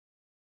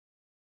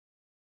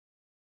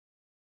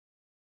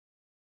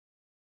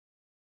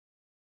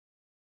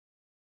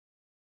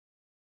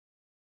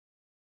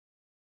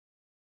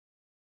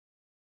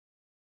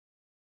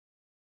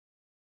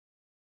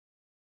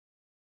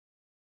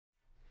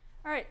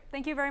All right,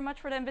 thank you very much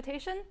for the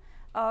invitation.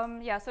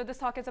 Yeah, so this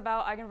talk is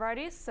about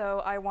eigenvarieties,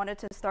 so I wanted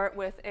to start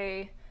with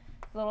a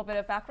little bit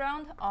of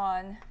background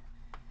on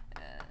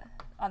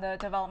the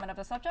development of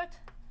the subject.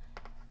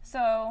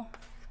 So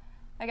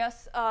I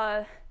guess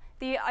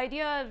the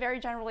idea,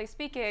 very generally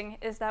speaking,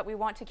 is that we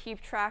want to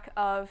keep track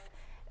of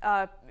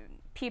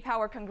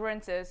p-power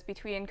congruences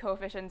between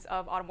coefficients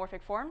of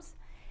automorphic forms.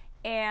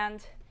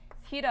 And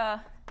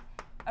Hida,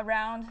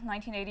 around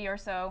 1980 or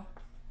so,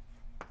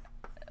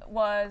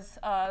 was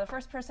the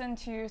first person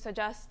to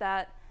suggest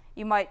that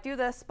you might do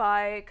this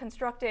by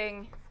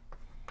constructing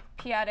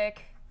p-adic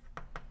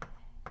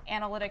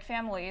analytic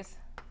families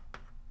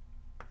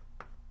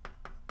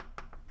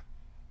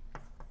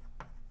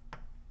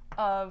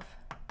of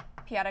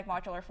p-adic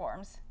modular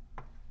forms.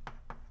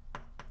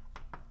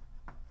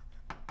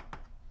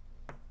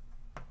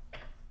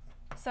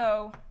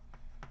 So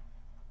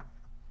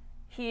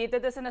he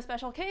did this in a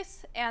special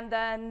case, and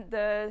then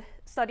the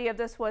study of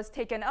this was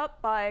taken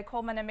up by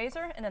Coleman and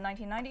Mazur in the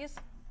 1990s.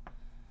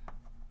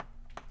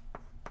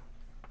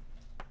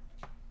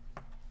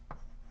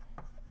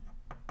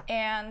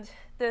 And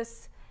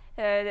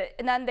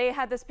then they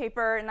had this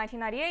paper in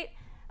 1998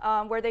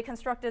 where they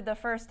constructed the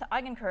first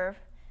eigencurve,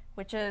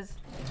 which is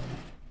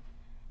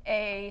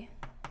a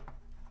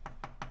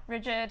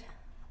rigid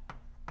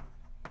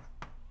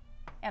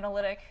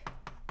analytic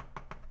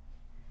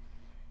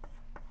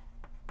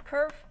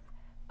curve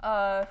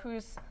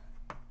whose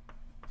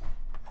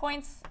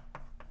points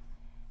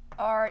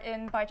are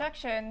in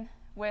bijection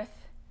with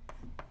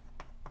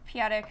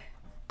p-adic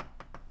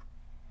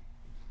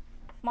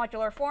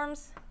modular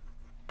forms,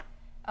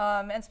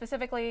 and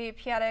specifically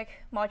p-adic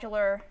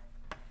modular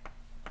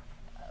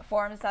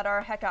forms that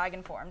are Hecke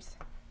eigenforms.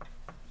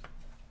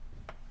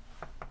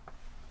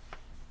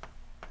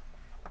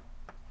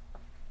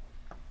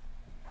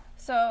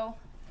 So,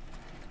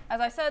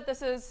 as I said,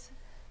 this is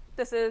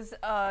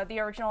the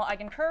original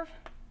eigencurve.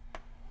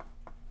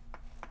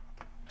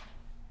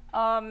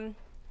 And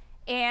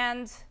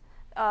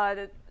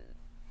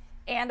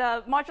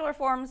modular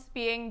forms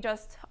being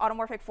just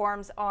automorphic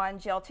forms on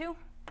GL2.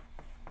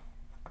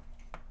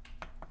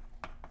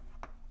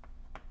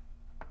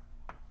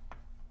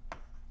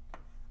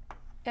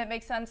 It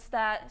makes sense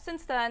that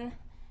since then,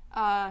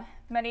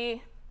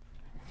 many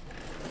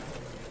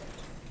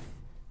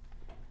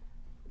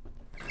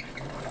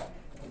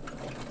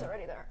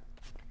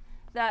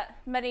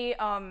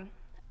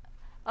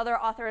other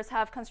authors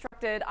have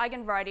constructed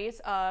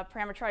eigenvarieties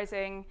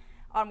parametrizing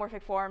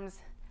automorphic forms,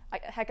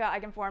 Hecke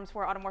eigenforms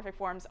for automorphic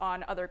forms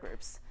on other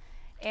groups.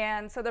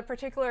 And so the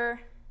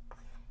particular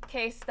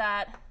case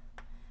that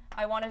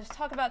I wanted to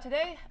talk about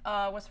today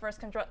was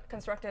first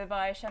constructed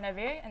by Lynnelle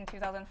Ye in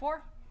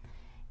 2004.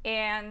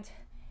 And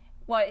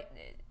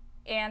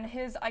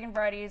his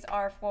eigenvarieties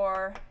are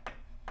for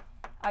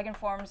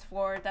eigenforms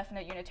for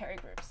definite unitary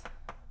groups.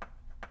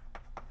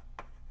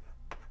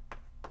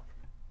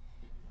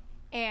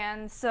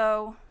 And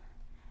so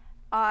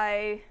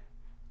I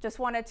just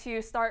wanted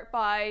to start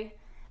by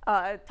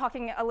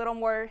talking a little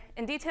more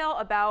in detail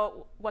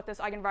about what this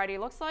eigenvariety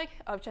looks like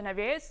of Lynnelle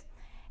Ye's.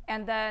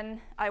 And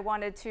then I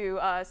wanted to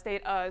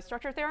state a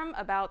structure theorem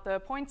about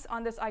the points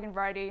on this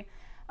eigenvariety,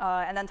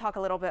 and then talk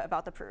a little bit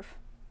about the proof.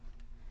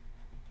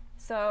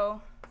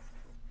 So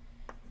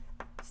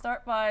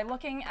start by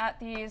looking at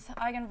these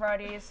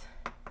eigenvarieties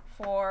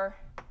for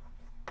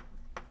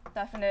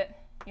definite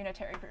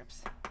unitary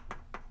groups.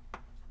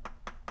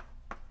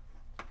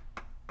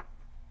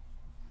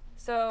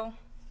 So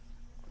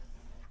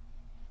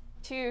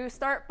to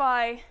start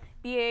by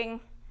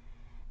being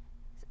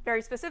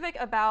very specific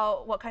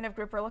about what kind of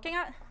group we're looking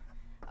at,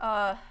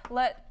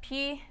 let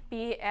P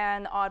be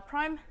an odd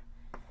prime.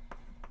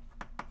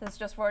 This is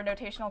just for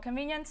notational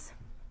convenience.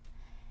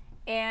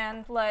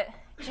 And let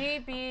G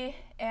be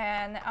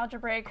an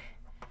algebraic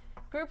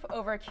group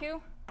over Q.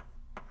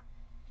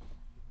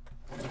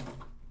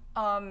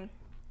 And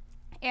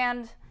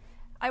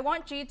I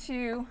want G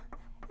to,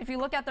 if you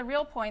look at the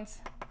real points,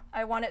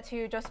 I want it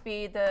to just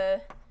be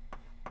the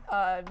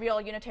real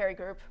unitary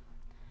group.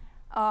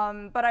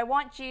 But I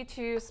want G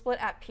to split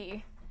at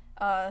P.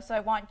 So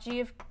I want G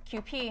of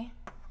QP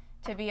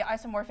to be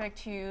isomorphic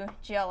to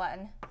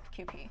GLN of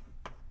QP.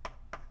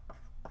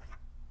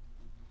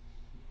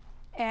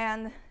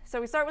 And so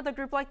we start with a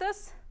group like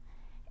this.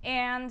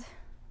 And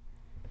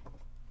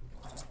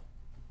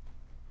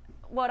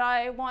what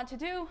I want to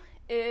do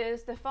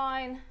is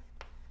define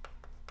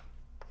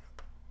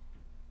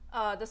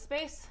the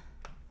space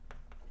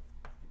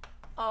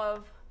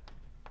of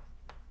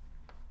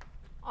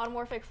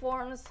automorphic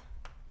forms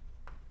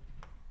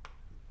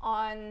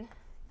on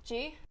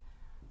G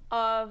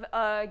of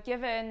a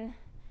given,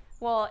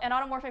 well, an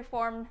automorphic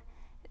form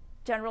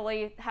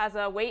generally has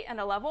a weight and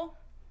a level.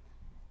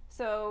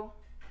 So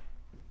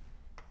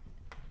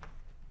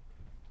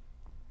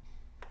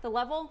the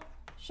level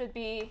should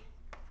be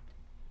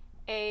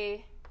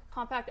a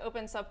compact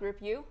open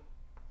subgroup U.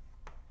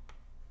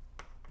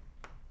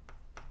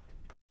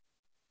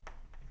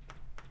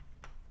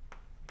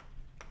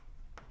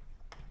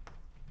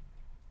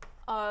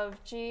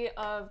 of G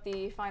of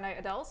the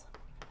finite adels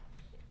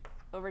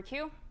over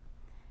Q.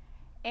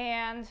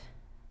 And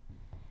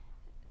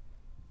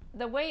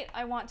the weight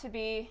I want to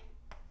be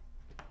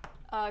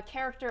a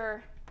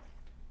character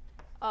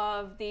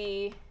of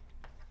the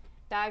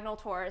diagonal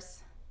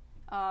torus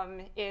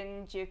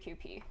in G of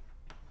QP.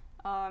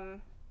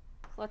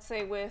 Let's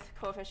say with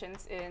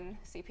coefficients in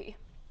CP.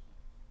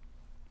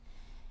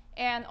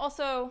 And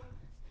also,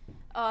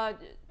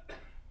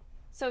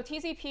 so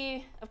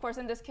TCP, of course,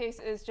 in this case,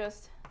 is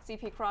just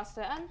CP cross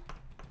to n.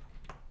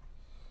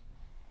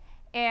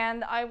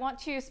 And I want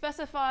to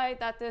specify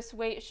that this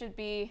weight should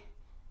be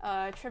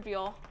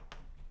trivial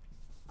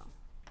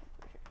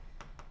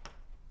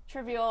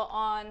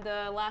on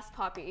the last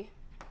copy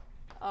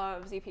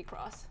of ZP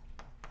cross.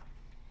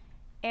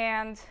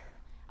 And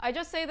I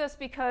just say this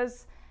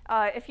because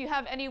if you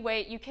have any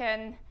weight, you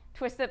can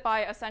twist it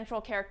by a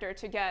central character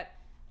to get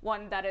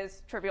one that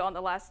is trivial on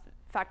the last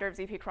factor of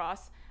ZP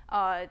cross.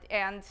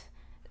 And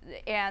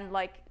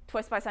like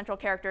twists by central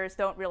characters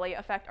don't really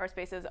affect our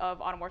spaces of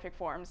automorphic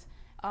forms.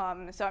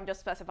 So I'm just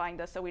specifying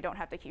this so we don't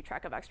have to keep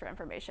track of extra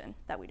information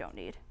that we don't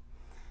need.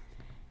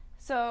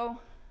 So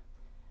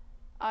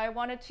I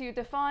wanted to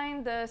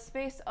define the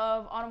space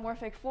of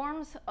automorphic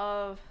forms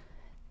of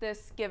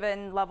this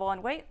given level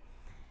and weight.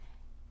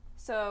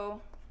 So,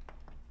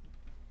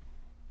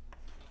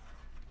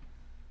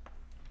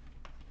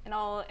 and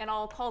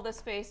I'll call this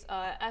space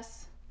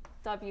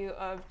SW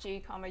of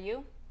G comma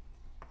U.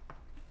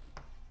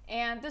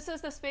 And this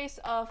is the space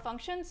of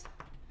functions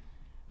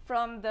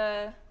from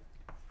the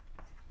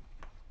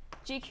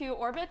GQ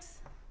orbits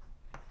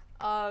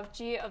of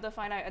G of the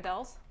finite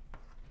adels.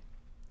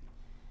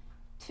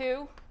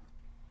 2,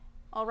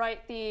 I'll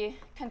write the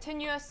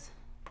continuous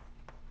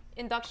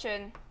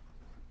induction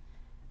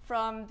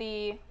from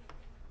the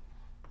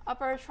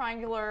upper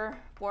triangular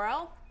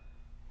Borel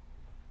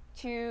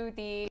to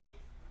the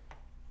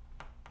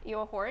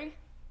Iohori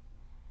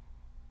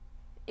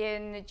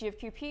in G of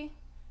QP.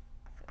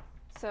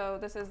 So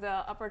this is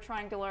the upper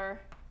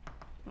triangular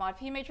mod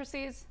P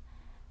matrices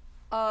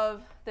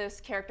of this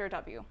character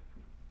W.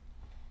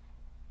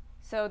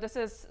 So this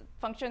is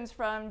functions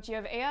from G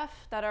of AF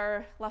that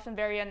are left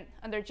invariant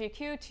under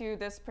GQ to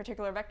this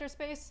particular vector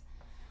space,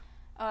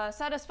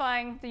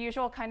 satisfying the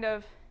usual kind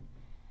of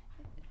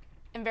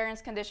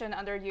invariance condition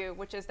under U,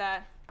 which is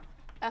that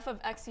f of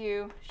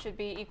xu should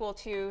be equal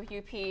to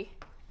UP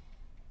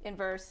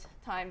inverse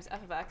times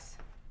f of x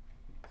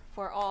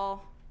for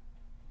all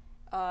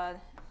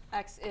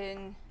x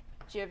in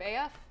G of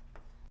AF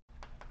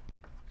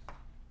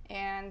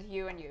and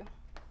U and U.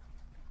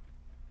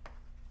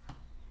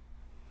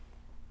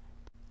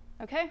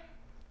 OK,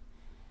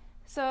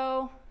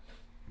 so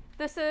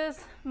this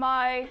is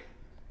my,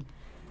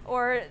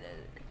 or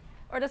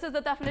this is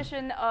the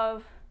definition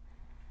of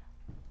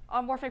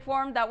automorphic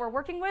form that we're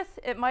working with.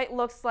 It might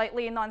look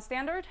slightly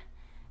non-standard.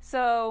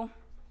 So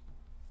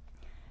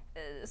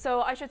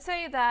I should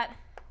say that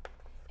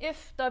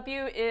if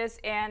W is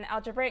an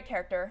algebraic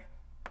character,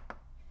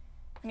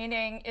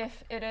 meaning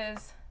if it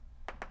is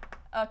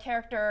a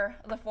character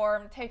of the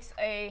form takes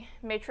a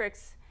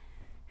matrix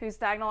whose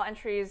diagonal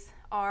entries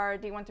are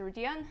d1 through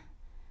dn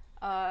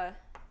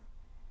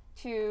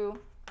to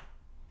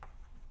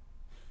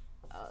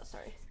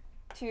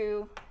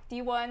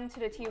d1 to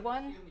the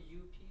t1.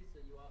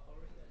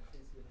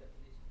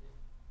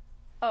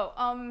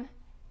 Oh,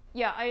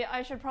 yeah,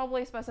 I should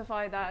probably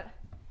specify that.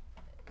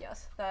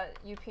 Yes, that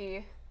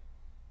UP.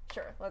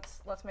 Sure,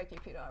 let's make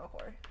UP to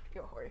Iohori.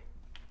 All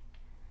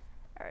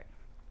right.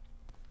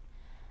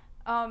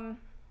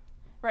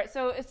 Right.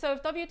 So if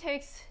W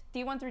takes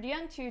d1 through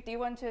dn to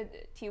d1 to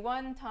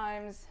t1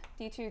 times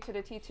d2 to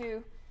the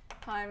t2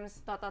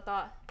 times ...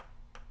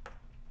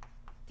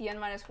 dn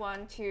minus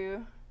 1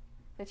 to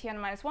the tn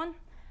minus 1,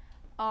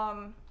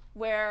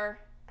 where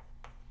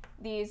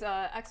these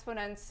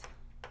exponents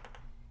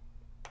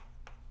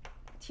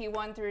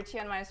t1 through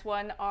tn minus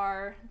 1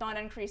 are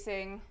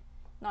non-increasing,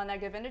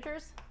 non-negative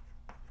integers.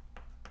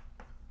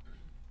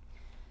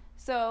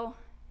 So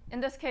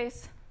in this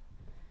case,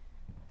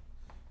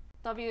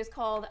 W is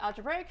called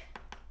algebraic.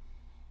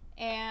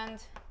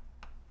 And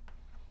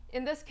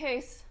in this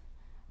case,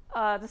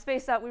 the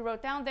space that we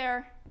wrote down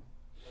there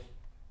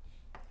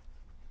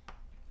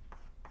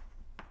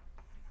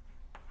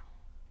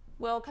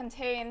will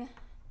contain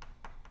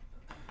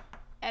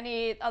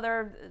any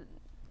other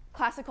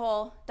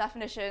classical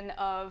definition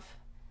of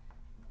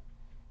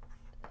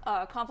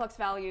complex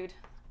valued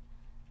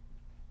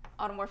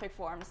automorphic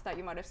forms that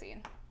you might have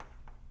seen.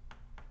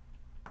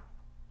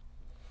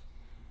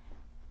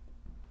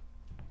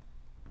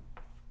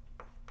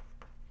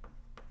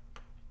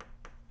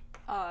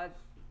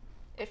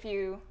 If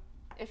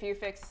you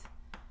fix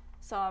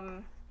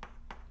some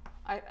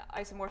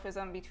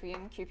isomorphism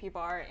between QP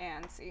bar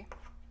and C.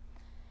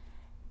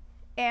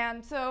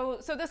 And so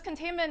this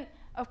containment,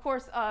 of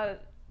course,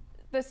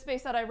 this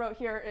space that I wrote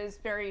here is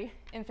very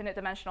infinite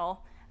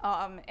dimensional.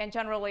 And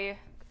generally,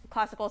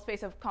 classical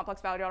space of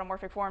complex valued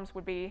automorphic forms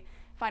would be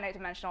finite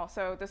dimensional.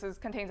 So this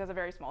contains as a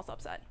very small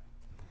subset.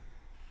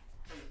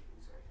 Sorry,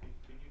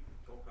 could you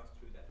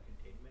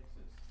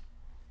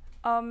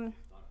Um,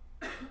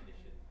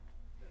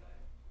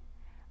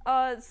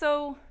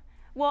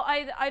 well,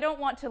 I don't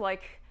want to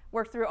like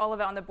work through all of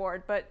it on the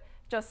board, but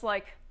just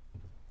like,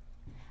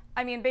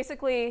 I mean,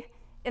 basically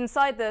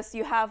inside this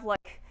you have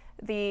like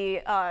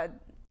the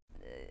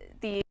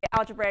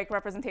algebraic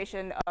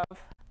representation of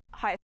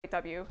highest weight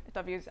W.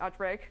 W is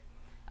algebraic,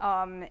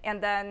 and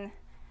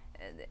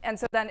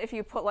so then if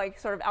you put like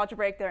sort of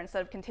algebraic there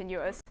instead of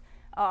continuous,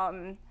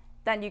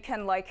 then you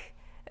can like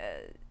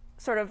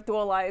sort of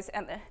dualize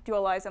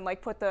and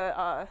like put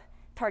the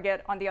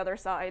target on the other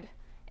side,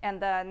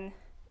 and then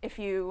if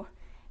you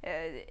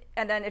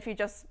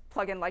just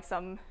plug in like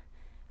some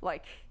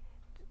like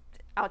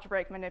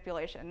algebraic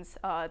manipulations,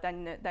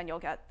 then you'll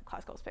get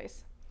classical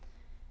space.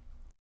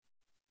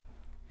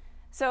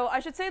 So I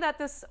should say that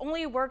this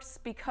only works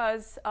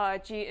because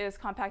G is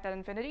compact at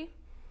infinity.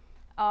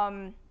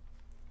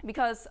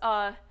 Because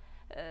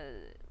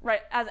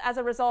right, as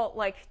a result,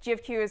 like G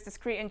of Q is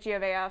discrete in G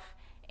of AF,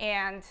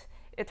 and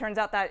it turns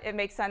out that it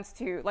makes sense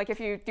to, like, if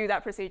you do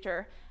that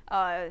procedure,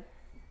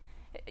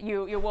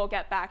 you will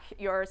get back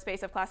your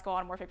space of classical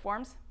automorphic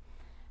forms.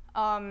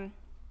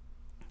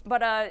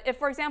 But if,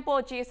 for example,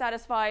 G is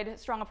satisfied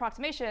strong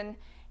approximation,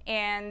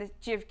 and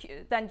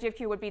then G of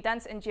Q would be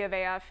dense in G of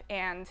AF,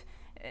 and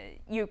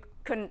you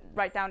couldn't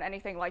write down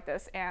anything like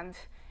this, and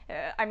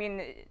I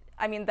mean,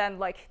 then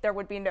like there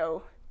would be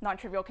no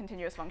non-trivial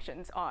continuous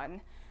functions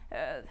on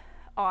the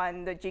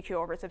GQ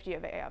orbits of G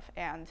of AF,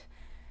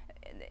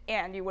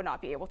 and you would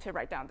not be able to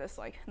write down this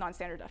like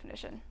non-standard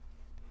definition.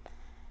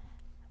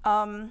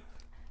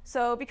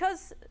 So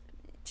because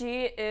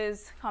G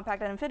is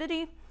compact at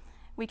infinity,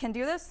 we can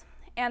do this.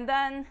 And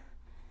then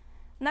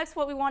next,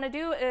 what we want to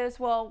do is,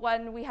 well,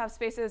 when we have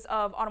spaces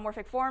of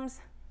automorphic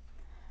forms,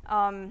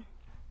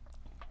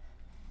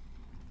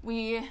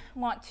 we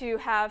want to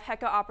have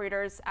Hecke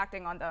operators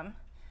acting on them.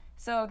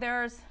 So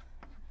there's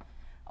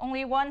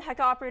only one Hecke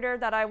operator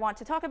that I want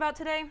to talk about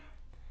today.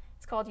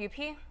 It's called UP.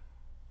 And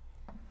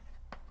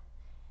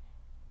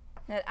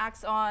it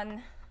acts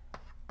on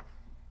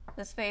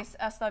the space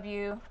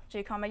SW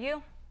G comma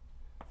U.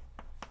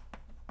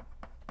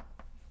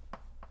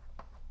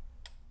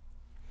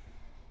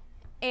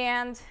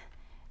 And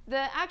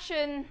the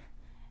action,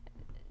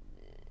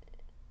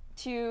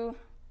 to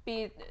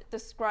be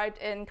described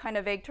in kind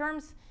of vague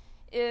terms,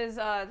 is,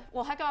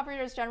 well, Hecke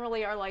operators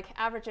generally are like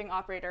averaging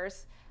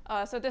operators.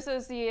 So this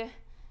is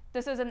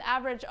an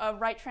average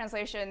of right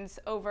translations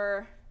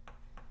over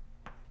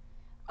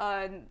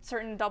a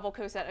certain double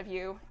coset of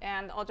U,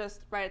 and I'll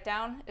just write it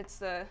down. It's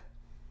the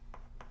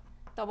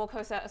double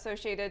coset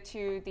associated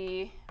to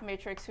the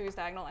matrix whose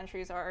diagonal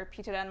entries are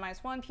p to the n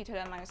minus 1, p to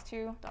the n minus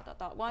 2, ...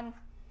 1.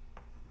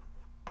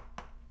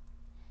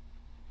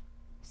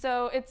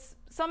 So it's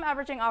some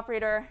averaging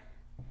operator,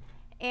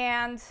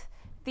 and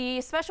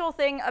the special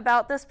thing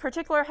about this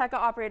particular Hecke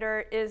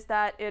operator is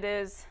that it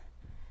is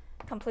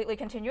completely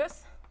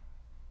continuous,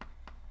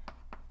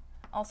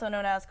 also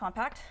known as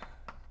compact,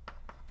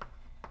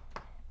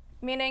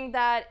 meaning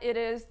that it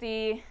is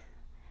the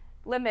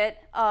limit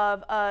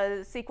of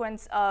a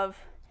sequence of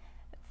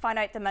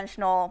finite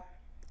dimensional,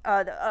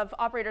 of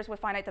operators with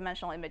finite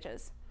dimensional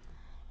images.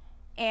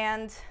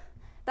 And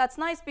that's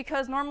nice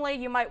because normally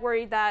you might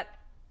worry that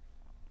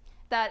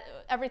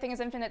everything is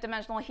infinite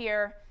dimensional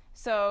here,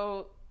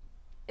 so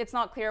it's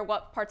not clear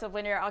what parts of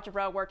linear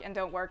algebra work and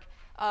don't work.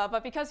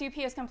 But because UP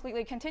is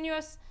completely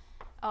continuous,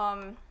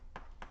 turns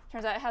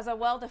out it has a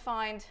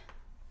well-defined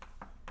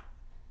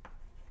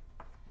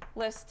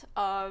list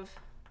of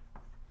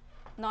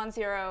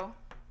non-zero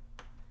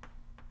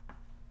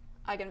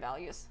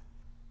eigenvalues.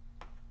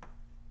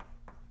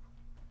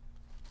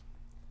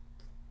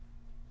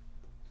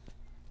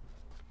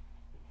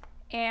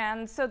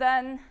 And so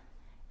then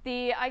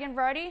the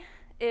eigenvariety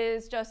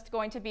is just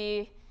going to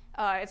be,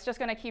 it's just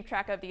going to keep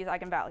track of these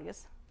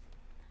eigenvalues.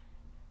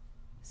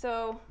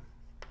 So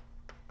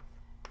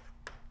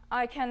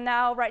I can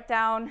now write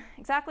down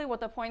exactly what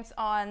the points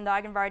on the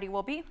eigenvariety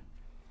will be.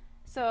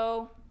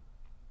 So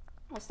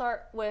we'll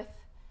start with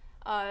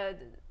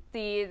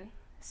the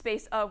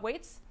space of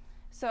weights.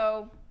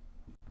 So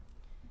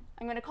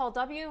I'm going to call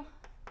W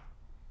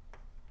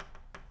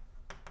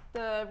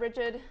the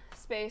rigid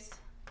space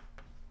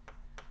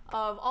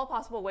of all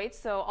possible weights,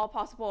 so all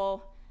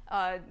possible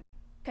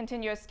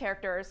continuous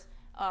characters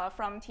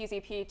from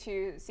TZP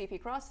to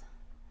CP cross.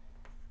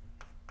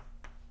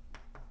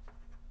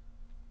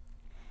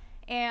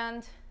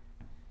 And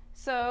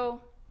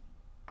so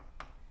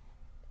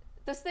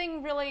this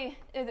thing really,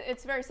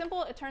 it's very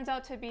simple. It turns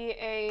out to be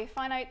a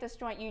finite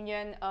disjoint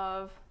union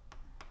of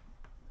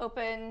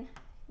open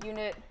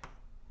unit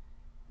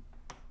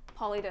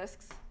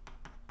polydisks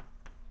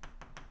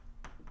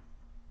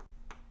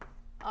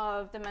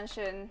of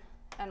dimension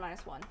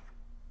n-1.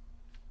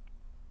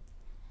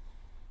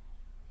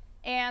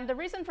 And the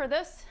reason for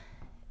this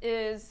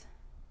is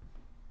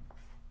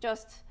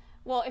just,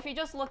 well, if you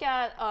just look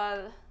at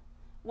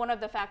one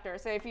of the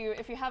factors, say if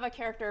you have a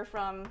character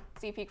from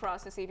CP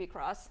cross to CP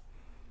cross,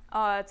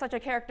 such a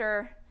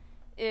character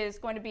is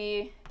going to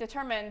be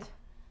determined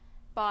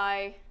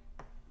by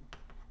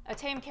a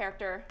tame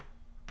character,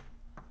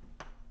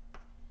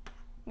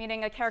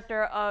 meaning a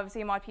character of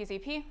Z mod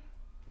PZP,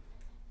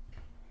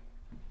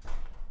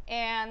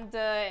 and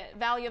the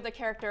value of the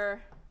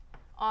character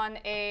on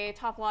a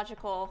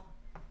topological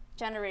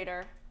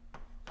generator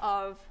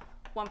of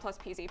 1 plus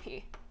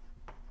PZP.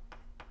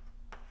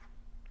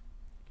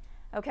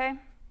 Okay?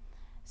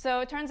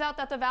 So it turns out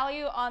that the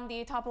value on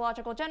the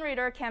topological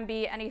generator can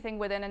be anything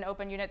within an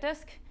open unit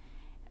disk.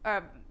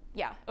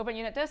 Open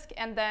unit disk,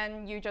 and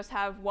then you just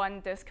have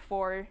one disk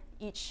for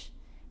each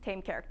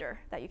tame character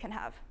that you can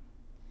have.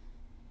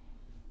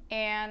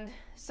 And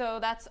so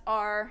that's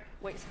our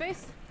weight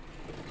space.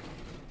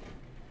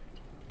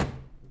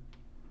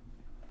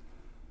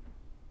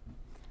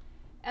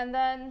 And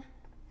then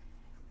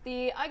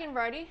the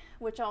eigenvariety,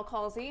 which I'll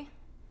call Z,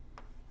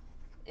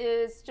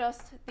 is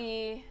just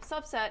the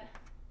subset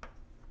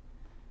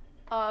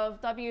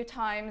of W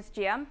times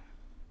GM,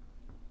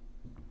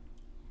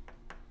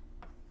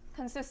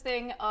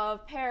 consisting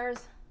of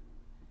pairs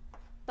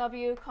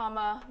W,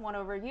 1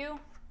 over U,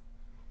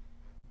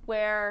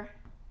 where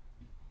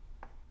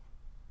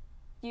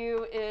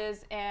U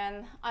is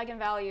an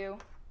eigenvalue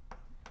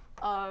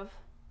of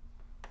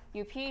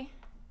UP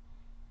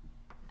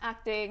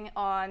acting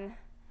on,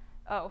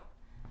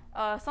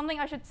 something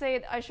I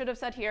should have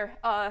said here.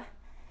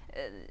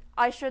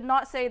 I should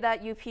not say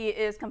that UP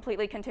is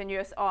completely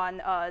continuous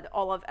on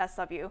all of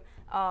SW.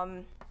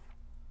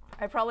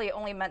 I probably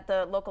only meant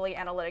the locally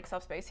analytic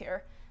subspace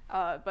here,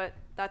 but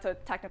that's a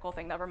technical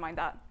thing, never mind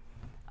that.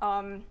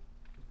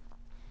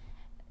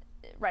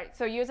 Right,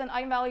 so use an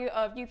eigenvalue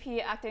of UP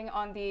acting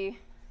on the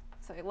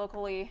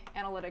locally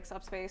analytic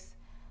subspace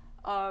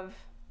of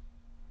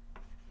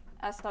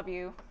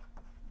SW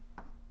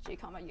G,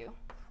 U.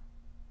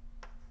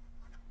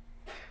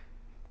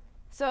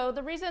 So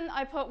the reason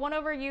I put 1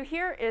 over U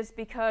here is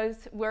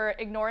because we're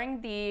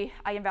ignoring the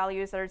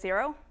eigenvalues that are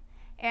 0.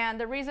 And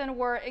the reason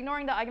we're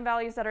ignoring the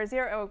eigenvalues that are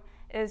 0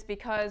 is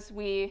because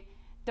we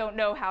don't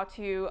know how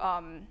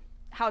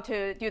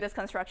to do this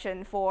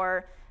construction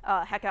for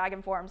Hecke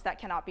eigenforms that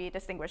cannot be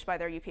distinguished by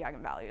their UP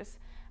eigenvalues.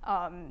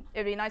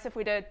 It'd be nice if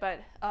we did, but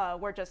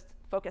we're just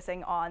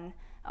focusing on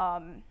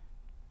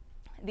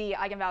the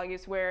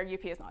eigenvalues where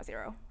UP is not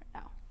 0 right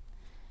now.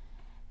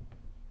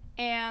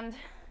 And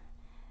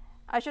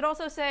I should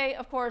also say,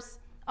 of course,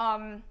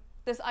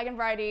 this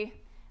eigenvariety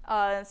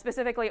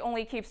specifically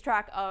only keeps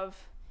track of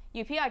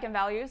UP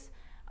eigenvalues.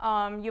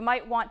 You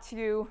might want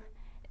to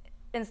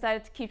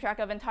instead keep track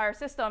of entire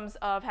systems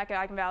of Hecke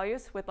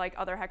eigenvalues with like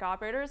other Hecke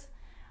operators.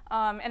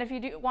 And if you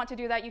do want to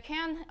do that, you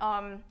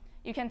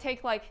can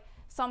take like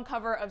some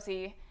cover of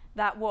Z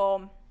that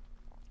will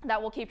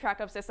keep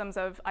track of systems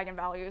of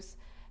eigenvalues.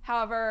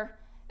 However,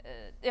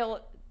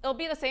 it'll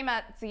be the same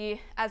as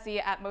Z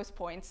at most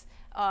points,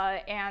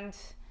 and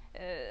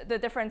the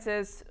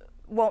differences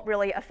won't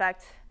really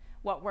affect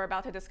what we're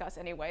about to discuss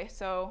anyway.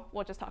 So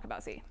we'll just talk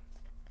about Z.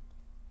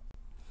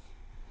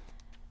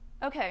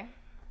 Okay,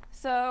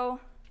 so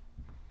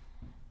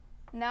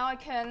now I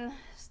can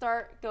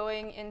start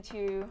going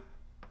into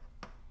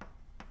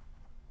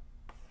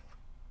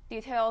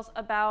details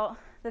about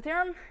the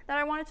theorem that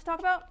I wanted to talk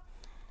about.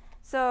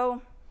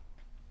 So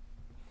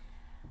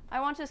I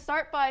want to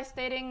start by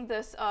stating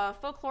this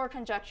folklore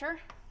conjecture,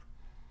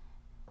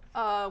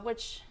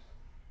 which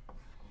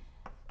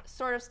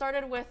sort of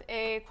started with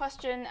a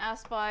question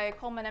asked by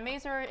Coleman and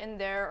Mazur in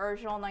their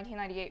original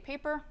 1998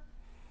 paper,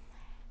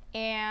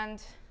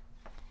 and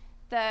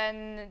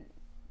then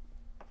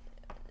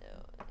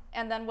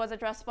was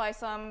addressed by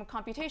some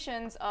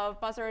computations of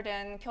Buzzard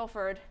and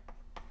Kilford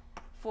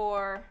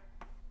for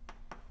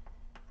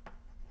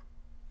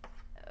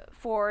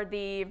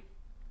the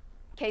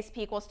case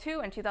p equals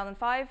 2 in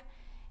 2005,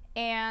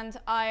 and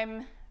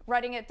I'm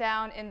writing it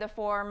down in the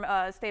form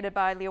stated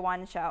by Liu Wan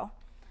and Xiao.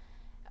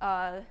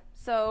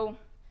 So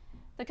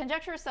the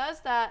conjecture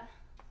says that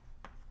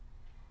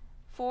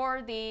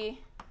for the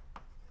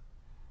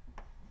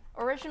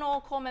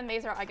original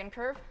Coleman-Mazur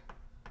eigencurve,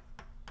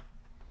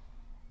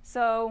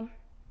 so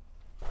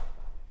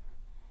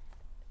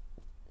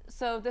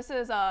this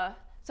is the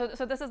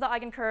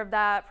eigencurve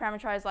that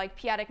parameterizes like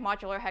p-adic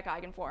modular Hecke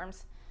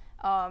eigenforms.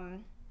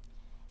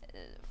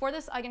 For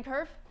this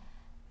eigencurve,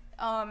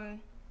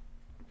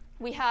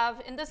 we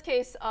have, in this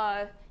case,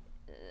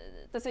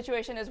 the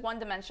situation is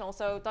one-dimensional.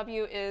 So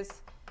W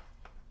is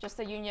just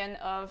the union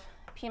of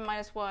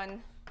p-1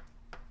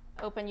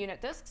 open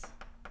unit disks.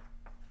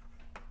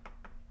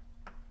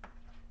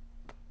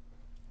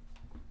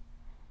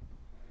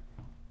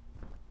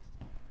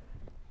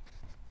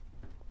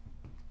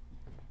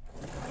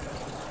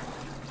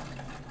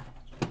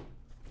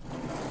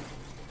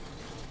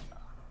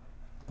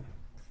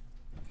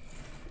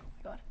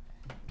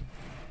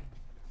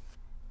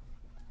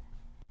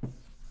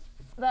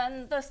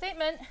 Then the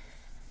statement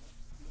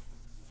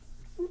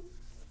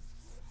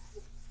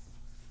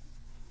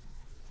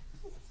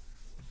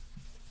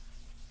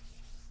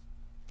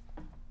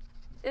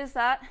is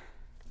that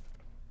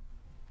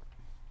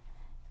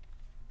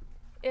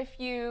if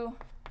you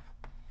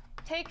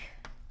take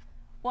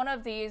one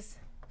of these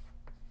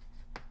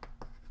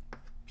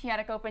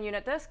p-adic open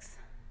unit disks,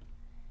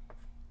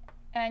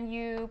 and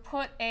you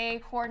put a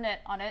coordinate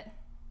on it.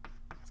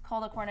 It's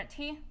called a coordinate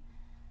t.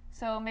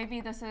 So maybe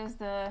this is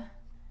the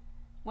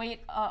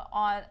weight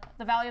on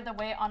the value of the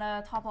weight on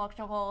a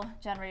topological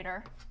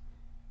generator,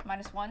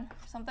 -1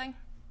 or something.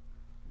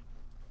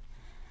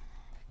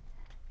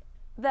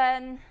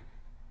 Then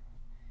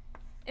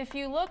if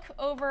you look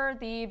over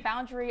the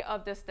boundary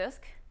of this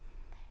disk,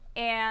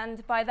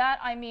 and by that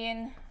I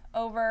mean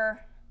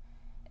over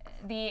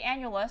the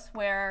annulus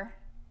where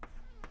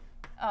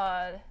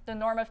the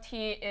norm of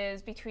t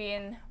is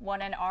between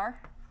 1 and r,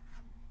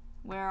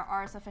 where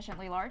r is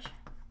sufficiently large.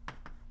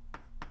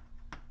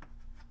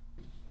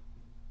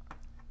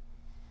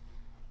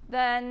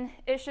 Then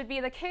it should be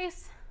the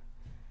case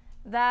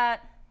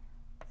that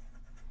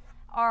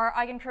our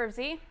eigencurve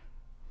z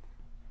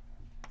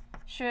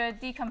should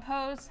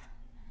decompose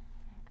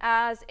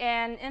as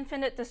an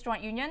infinite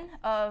disjoint union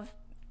of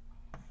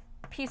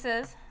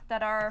pieces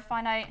that are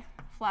finite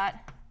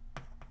flat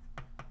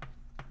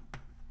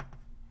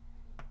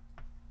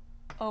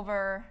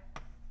over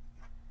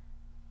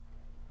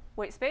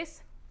weight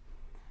space,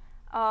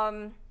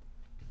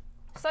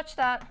 such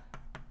that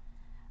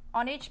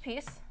on each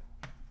piece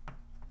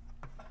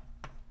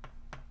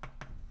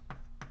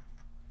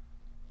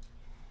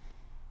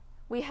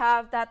we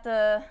have that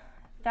the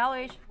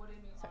valuation. What do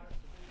you mean r is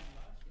sufficiently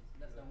large?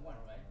 It's less than 1,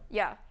 right?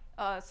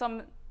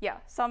 Yeah,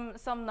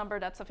 some number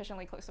that's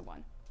sufficiently close to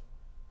 1.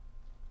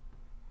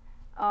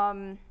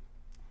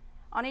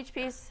 On each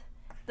piece,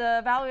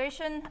 the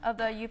valuation of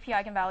the UP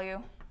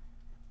eigenvalue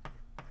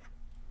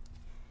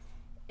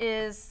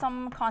is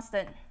some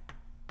constant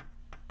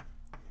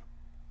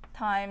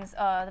times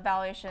the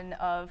valuation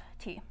of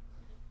t.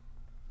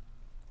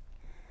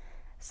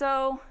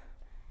 So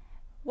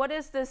what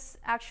is this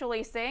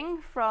actually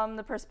saying from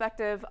the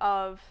perspective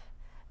of,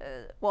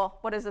 well,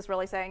 what is this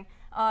really saying?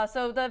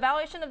 So the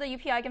valuation of the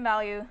UP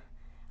eigenvalue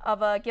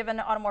of a given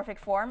automorphic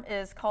form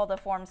is called the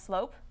form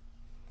slope.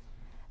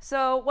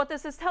 So what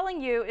this is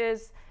telling you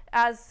is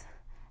as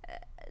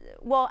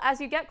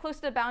you get close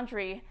to the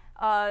boundary,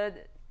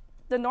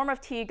 the norm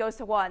of t goes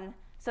to 1,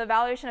 so the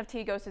valuation of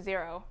t goes to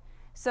 0.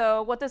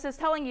 So what this is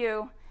telling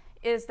you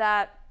is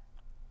that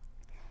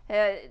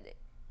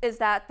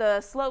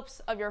the slopes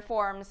of your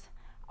forms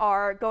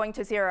are going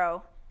to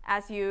 0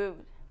 as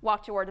you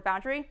walk toward the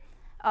boundary,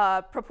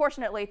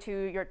 proportionately to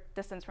your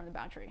distance from the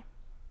boundary.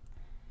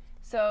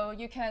 So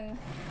you can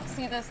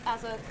see this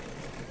as a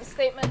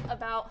statement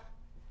about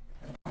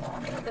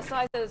the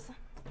sizes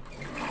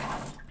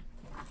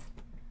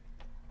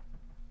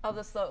of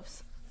the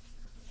slopes.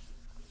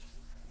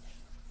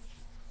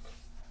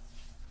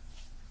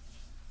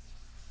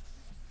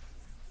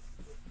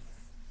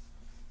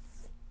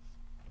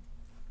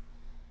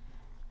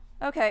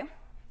 Okay,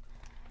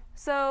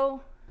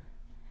 so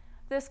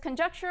this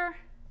conjecture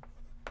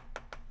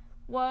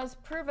was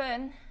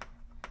proven,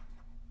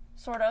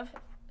 sort of,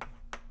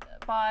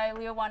 by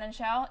Liu, Wan, and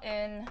Xiao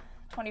in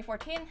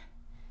 2014,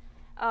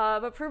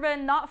 but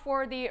proven not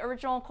for the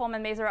original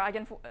Coleman-Maser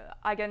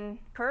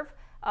eigencurve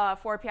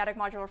for p-adic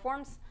modular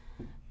forms,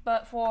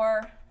 but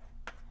for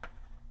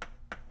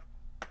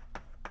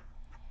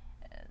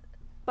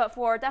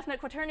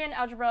definite quaternion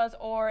algebras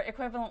or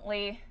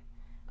equivalently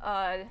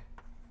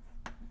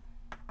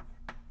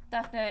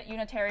definite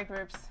unitary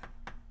groups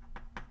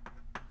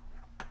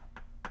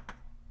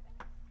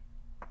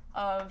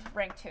of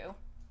rank 2. Sorry, could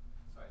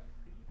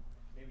you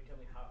maybe tell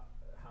me how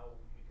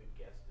you could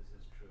guess this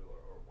is true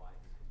or why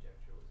this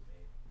conjecture was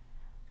made?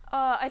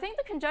 I think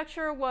the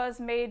conjecture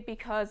was made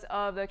because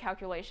of the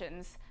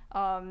calculations,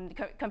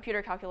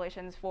 computer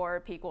calculations for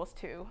p equals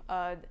 2.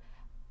 I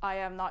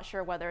am not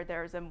sure whether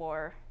there's a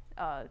more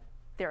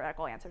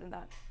theoretical answer than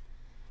that.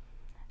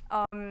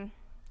 Oh,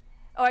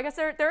 I guess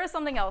there is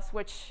something else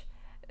which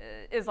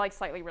is like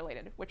slightly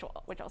related, which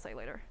I'll say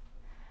later.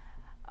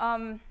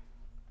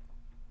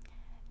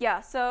 Yeah.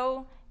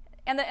 So,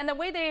 and the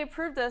way they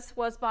proved this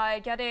was by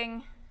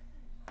getting.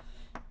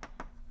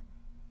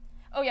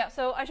 Oh yeah.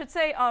 So I should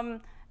say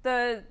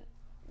by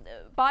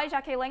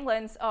Jacques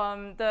Langlands,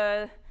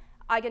 the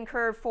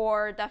eigencurve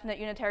for definite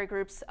unitary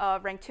groups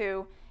of rank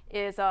 2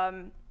 is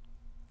going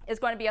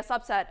to be a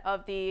subset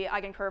of the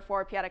eigencurve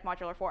for p-adic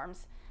modular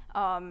forms.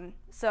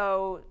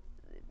 So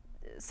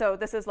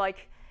this is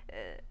like.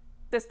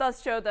 This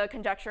does show the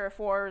conjecture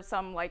for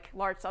some like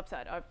large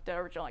subset of the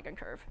original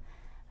eigencurve,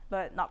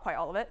 but not quite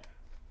all of it.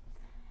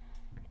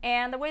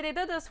 And the way they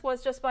did this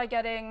was just by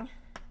getting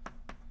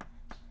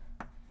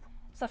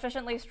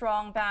sufficiently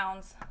strong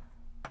bounds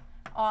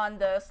on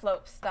the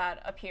slopes that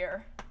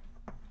appear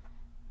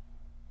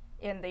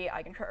in the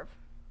eigencurve.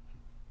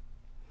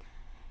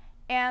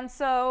 And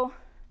so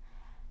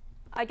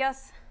I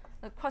guess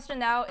the question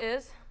now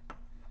is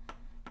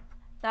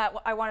that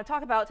what I want to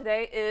talk about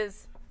today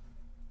is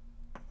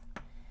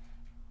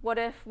what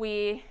if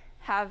we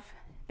have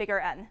bigger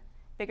n,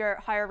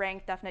 higher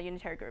rank definite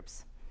unitary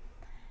groups?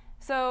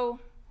 So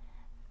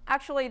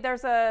actually,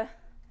 there's a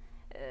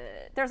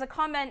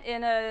comment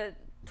in a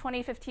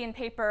 2015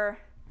 paper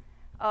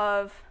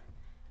of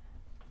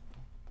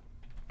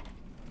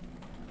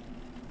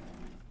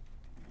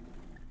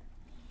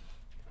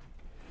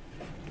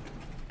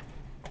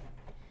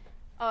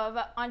of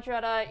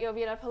Andrea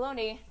Iovita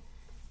Poloni,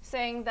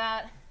 saying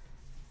that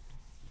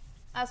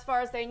as far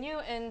as they knew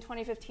in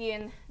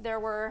 2015, there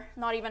were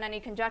not even any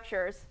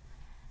conjectures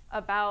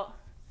about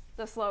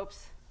the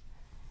slopes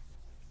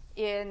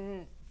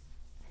in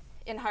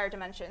higher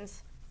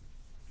dimensions.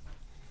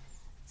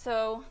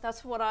 So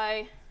that's what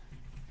I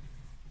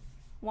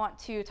want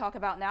to talk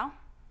about now.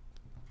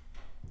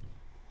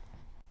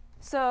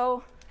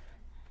 So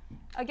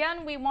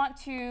again, we want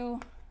to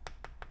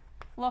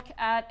look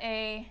at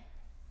a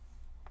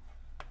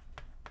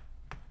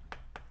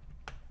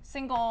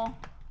single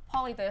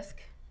polydisk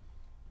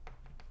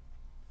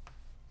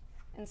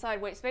inside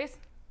weight space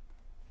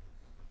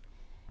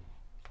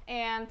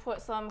and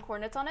put some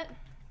coordinates on it.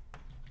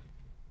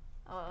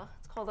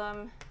 Let's call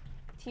them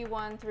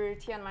T1 through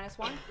Tn minus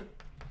 1.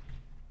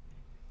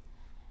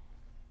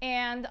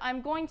 And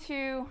I'm going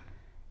to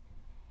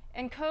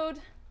encode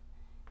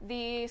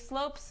the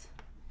slopes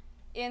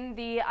in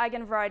the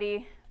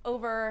eigenvariety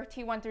over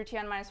T1 through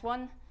Tn minus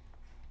 1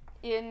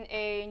 in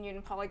a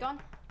Newton polygon.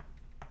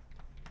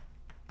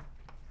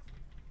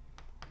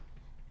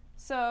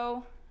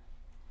 So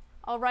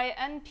I'll write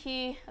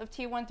NP of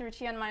T1 through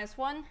Tn minus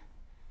 1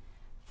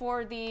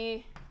 for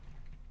the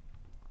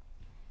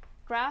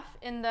graph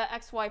in the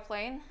xy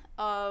plane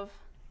of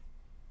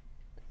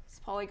this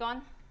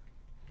polygon,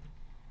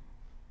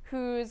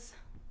 whose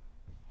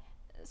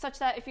such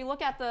that if you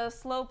look at the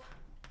slope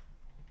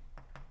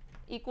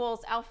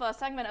equals alpha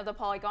segment of the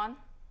polygon,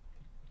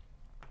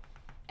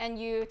 and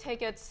you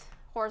take its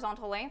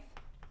horizontal length,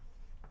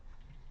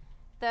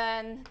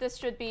 then this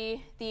should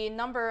be the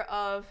number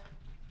of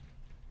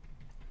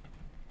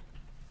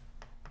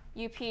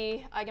UP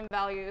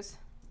eigenvalues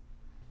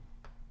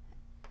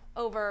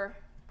over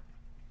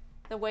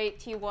the weight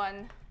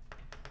T1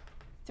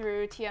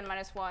 through Tn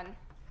minus 1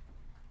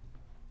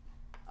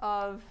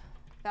 of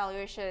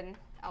valuation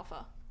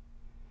alpha.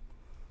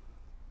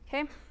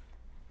 Okay?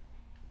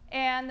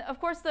 And of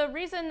course, the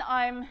reason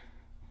I'm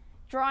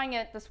drawing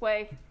it this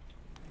way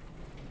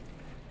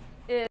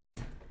is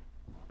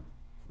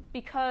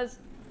because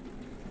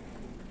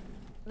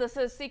this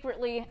is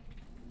secretly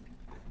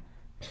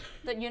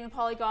the Newton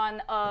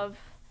polygon of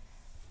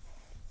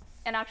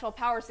an actual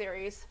power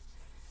series,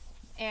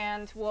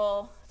 and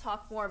we'll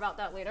talk more about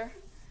that later.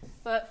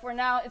 But for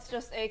now, it's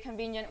just a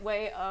convenient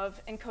way of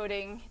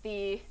encoding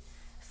the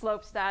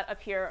slopes that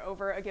appear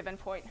over a given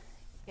point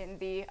in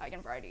the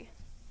eigenvariety.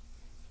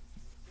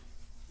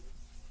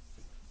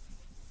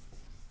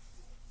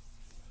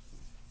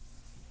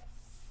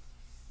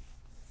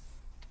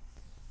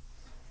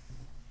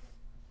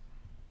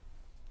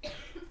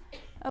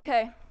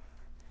 Okay,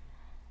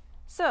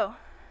 so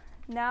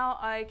now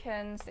I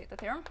can state the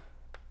theorem.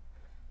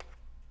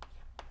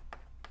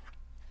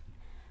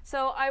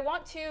 So I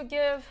want to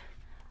give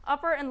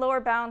upper and lower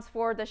bounds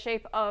for the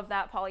shape of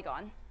that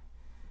polygon.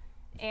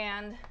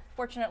 And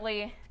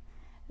fortunately,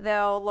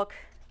 they'll look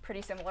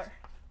pretty similar.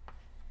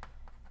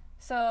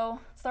 So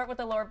start with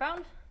the lower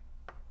bound.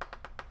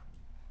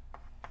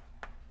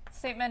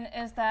 Statement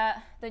is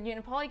that the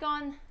Newton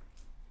polygon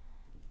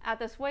at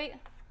this weight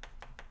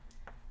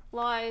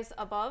lies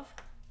above.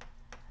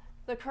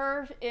 The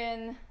curve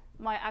in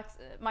my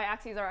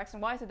axes are x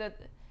and y, so that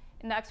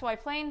in the xy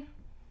plane,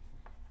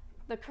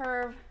 the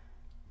curve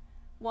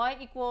y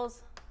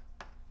equals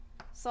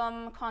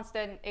some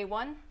constant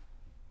a1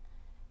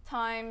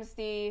 times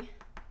the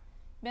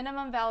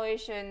minimum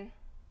valuation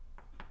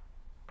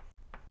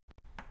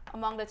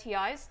among the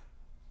TIs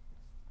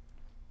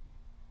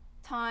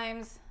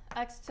times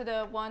x to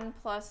the 1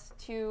 plus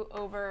 2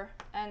 over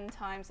n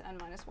times n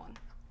minus 1.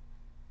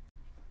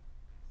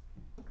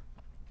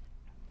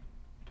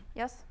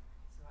 Yes?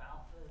 So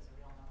alpha is a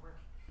real number?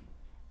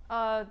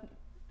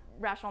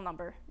 Rational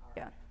number, All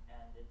yeah. right.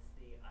 And it's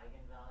the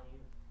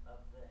eigenvalue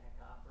of the Hecke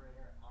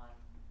operator on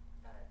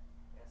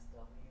SW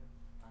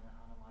on a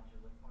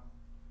modular form?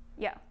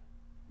 Yeah,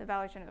 the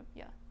valuation of,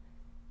 yeah.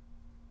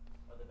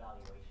 Or the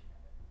valuation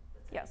of it.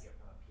 That's how Yes. you get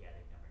from a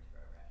p-adic number to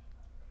a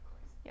rational number, of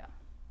course. Yeah.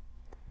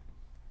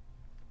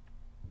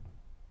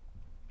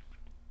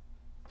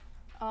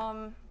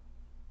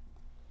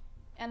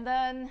 And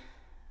then,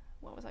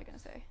 what was I going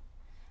to say?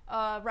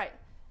 Right.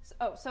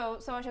 So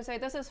I should say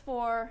this is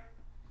for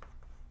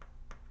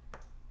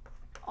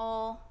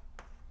all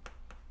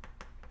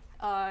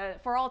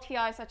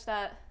TI such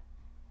that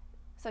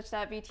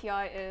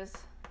VTI is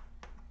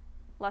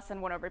less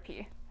than 1 over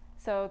p.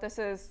 So this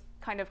is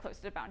kind of close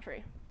to the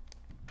boundary.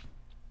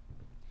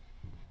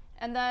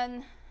 And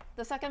then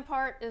the second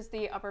part is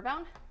the upper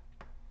bound.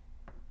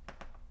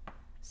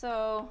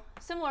 So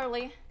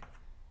similarly,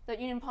 the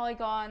Newton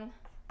polygon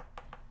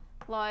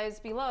lies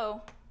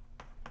below.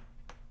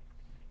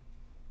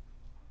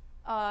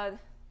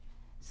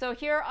 So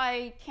here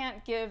I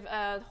can't give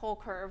a whole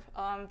curve.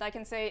 I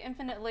can say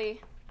infinitely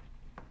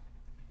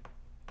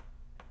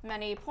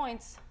many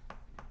points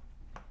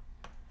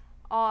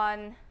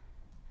on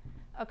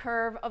a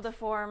curve of the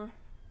form,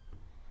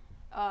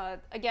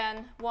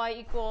 again, y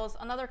equals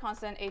another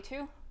constant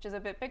a2, which is a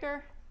bit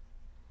bigger,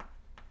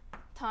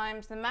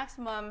 times the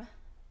maximum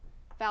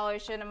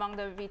valuation among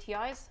the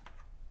VTIs.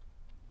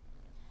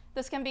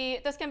 This can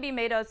be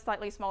made a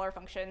slightly smaller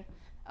function,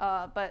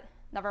 but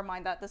never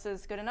mind that. This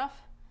is good enough.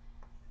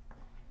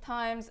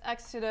 Times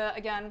x to the,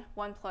 again,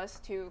 1 plus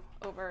 2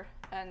 over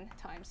n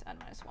times n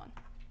minus 1.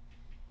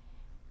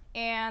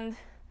 And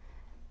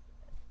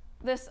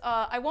this,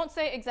 I won't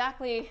say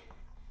exactly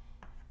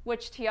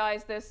which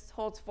TIs this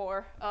holds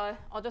for.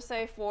 I'll just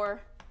say for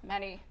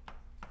many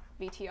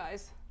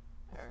VTIs,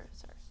 or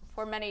sorry,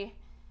 for many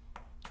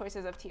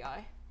choices of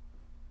TI.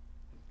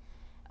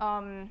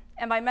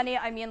 And by many,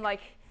 I mean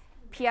like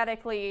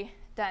p-adically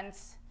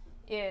dense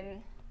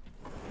in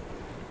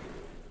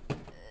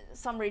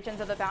some regions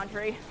of the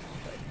boundary.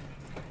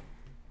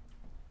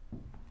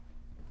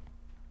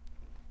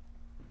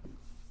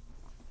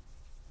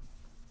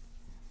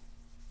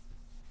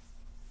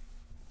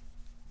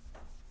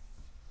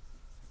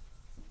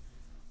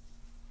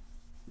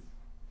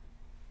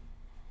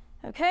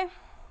 Okay,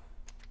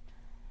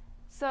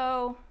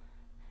 so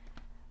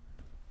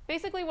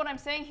basically what I'm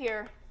saying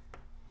here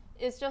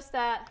is just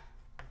that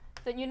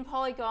the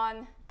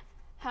unipolygon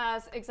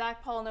has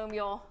exact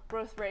polynomial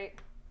growth rate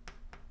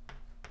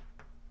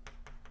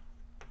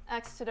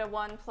x to the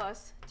 1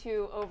 plus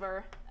 2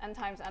 over n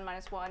times n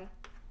minus 1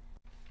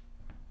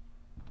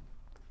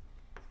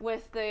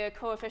 with the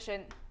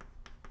coefficient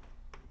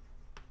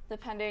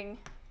depending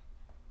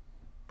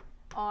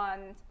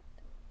on,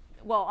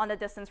 well, on the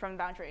distance from the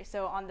boundary,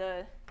 so on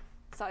the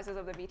sizes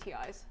of the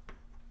VTIs.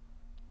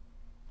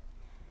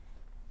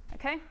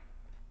 Okay.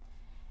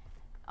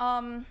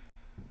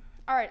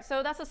 All right,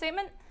 so that's the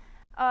statement.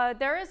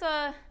 There is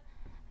at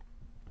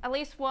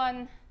least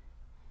one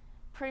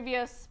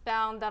previous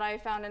bound that I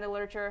found in the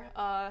literature.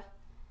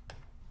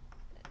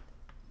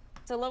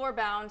 It's a lower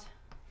bound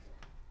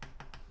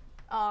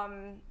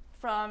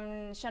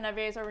from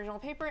Chenevet's original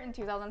paper in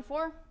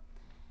 2004.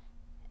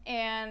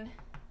 And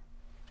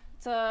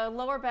it's a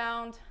lower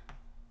bound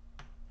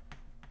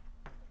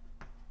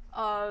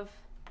of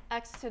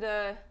x to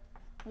the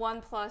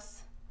 1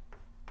 plus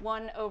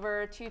 1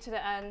 over 2 to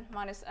the n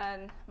minus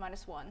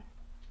 1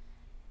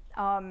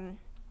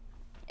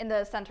 in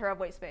the center of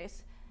weight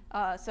space.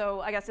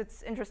 So I guess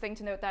it's interesting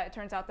to note that it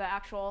turns out the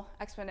actual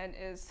exponent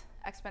is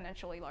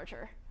exponentially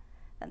larger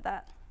than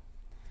that.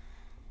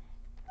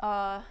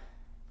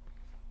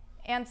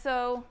 And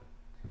so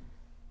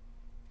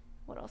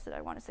what else did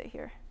I want to say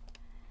here?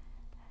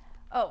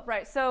 Oh,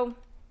 right. So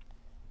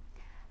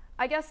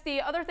I guess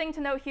the other thing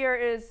to note here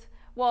is,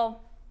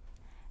 well,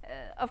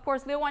 of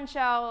course, Liu and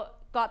Xiao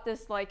got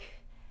this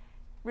like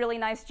really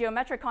nice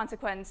geometric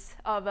consequence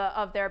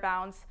of their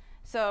bounds.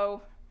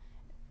 So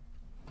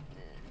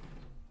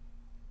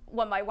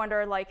one might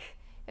wonder, like,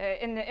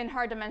 in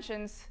hard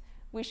dimensions,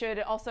 we should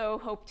also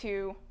hope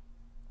to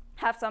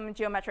have some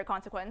geometric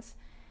consequence.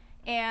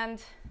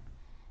 And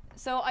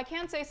so I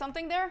can say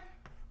something there,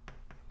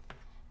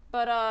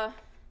 but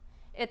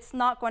it's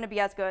not going to be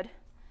as good.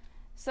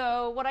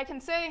 So what I can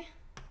say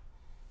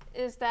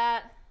is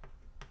that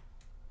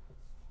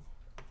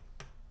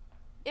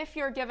if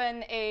you're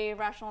given a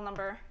rational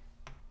number,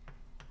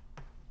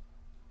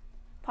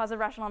 positive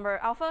rational number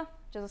alpha,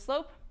 which is a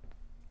slope,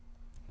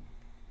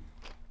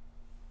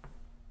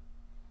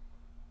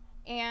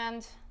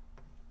 and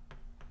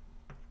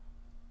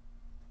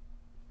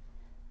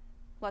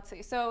let's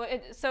see, so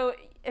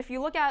if you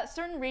look at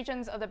certain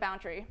regions of the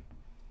boundary,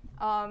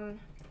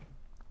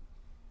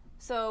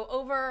 so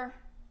over,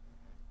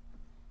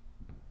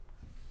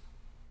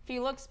 if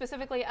you look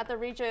specifically at the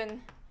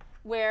region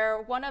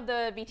where one of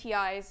the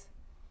VTIs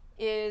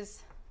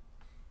is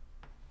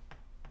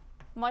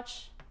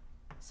much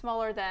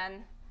smaller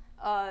than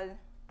the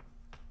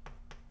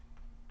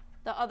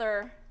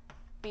other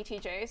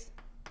VTJs,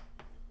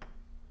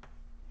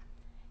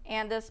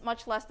 and this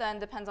much less than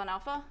depends on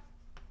alpha,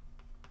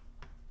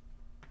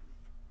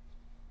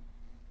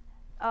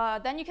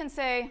 then you can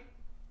say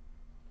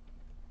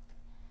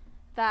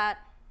that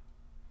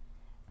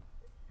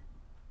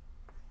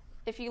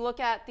if you look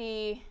at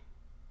the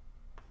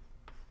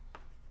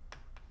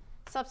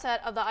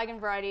subset of the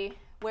eigenvariety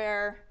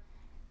where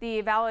the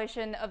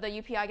evaluation of the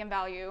UP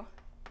eigenvalue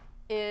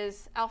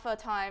is alpha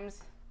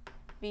times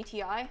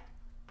VTI,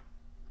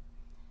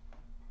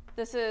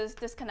 this is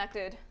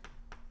disconnected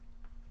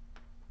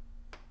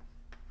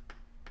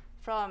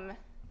from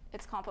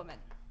its complement.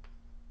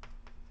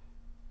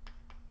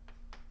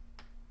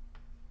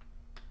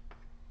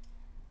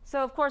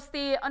 So of course,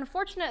 the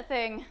unfortunate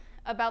thing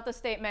about the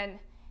statement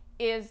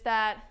is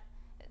that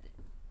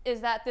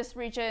this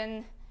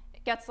region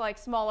gets like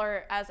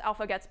smaller as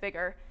alpha gets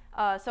bigger.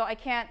 So I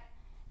can't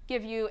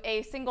give you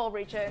a single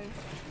region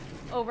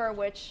over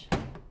which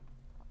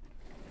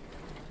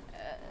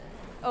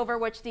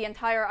the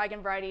entire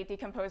eigenvariety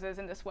decomposes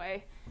in this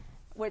way,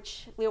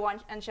 which Liu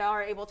and Xiao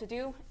are able to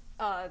do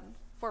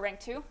for rank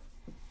 2.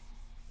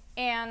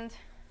 And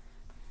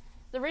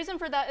the reason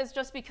for that is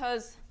just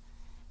because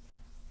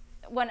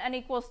when n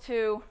equals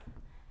 2,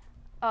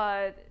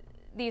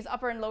 these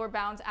upper and lower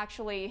bounds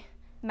actually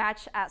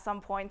match at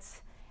some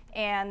points.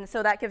 And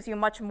so that gives you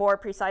much more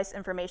precise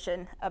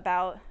information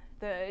about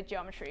the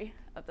geometry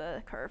of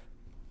the curve.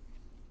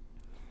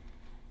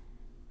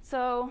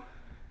 So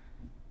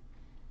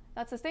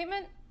that's the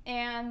statement.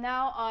 And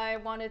now I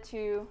wanted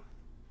to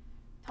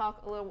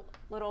talk a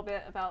little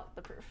bit about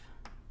the proof.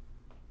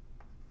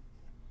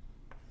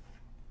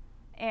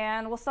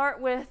 And we'll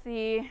start with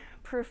the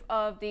proof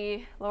of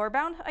the lower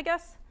bound, I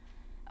guess,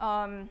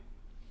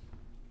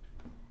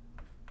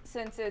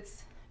 since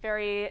it's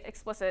very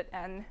explicit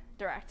and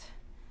direct.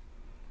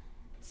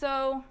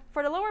 So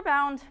for the lower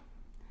bound,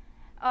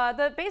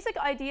 the basic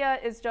idea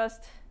is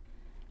just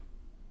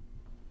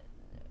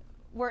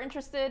we're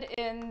interested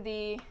in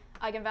the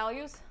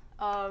eigenvalues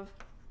of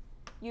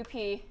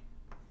UP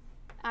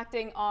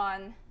acting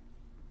on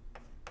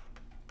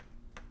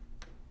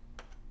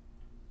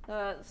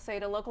say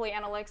the locally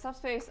analytic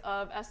subspace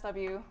of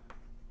SW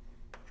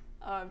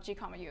of G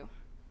comma U.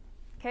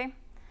 Okay,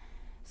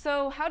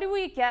 so how do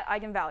we get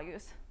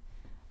eigenvalues?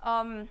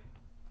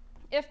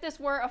 If this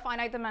were a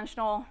finite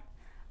dimensional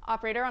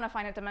operator on a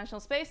finite dimensional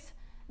space,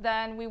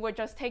 then we would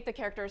just take the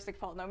characteristic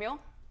polynomial.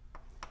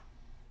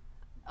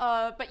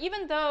 But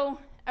even though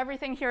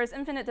everything here is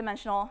infinite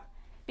dimensional,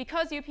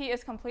 because UP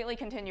is completely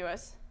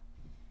continuous,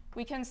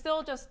 we can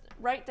still just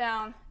write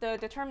down the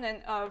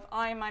determinant of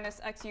I minus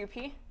x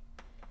UP.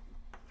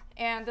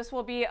 And this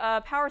will be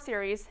a power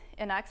series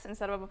in x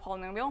instead of a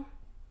polynomial.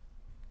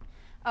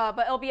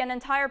 But it'll be an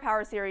entire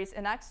power series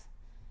in x.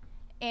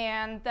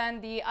 And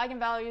then the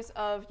eigenvalues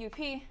of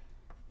UP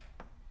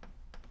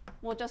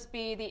will just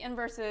be the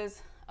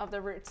inverses of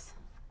the roots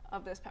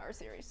of this power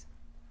series.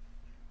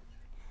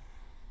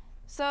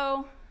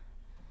 So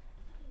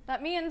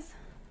that means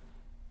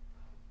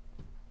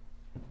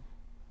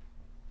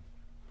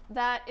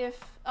that if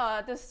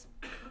this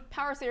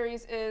power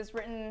series is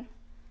written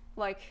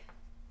like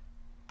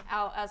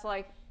out as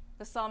like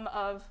the sum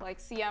of like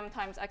Cm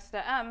times x to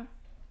the m,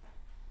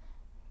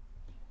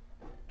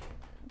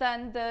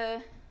 then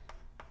the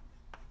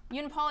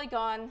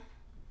unipolygon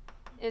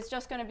is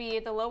just going to be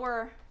the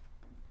lower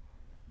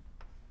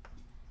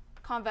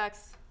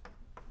convex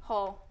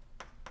hull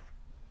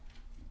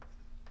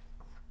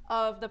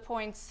of the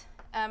points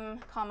m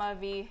comma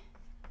v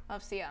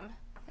of Cm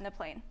in the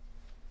plane.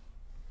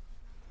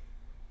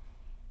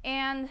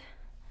 And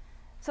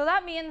so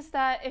that means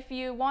that if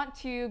you want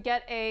to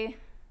get a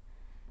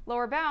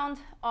lower bound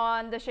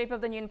on the shape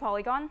of the Newton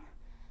polygon,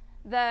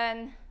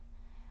 then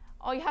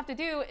all you have to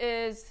do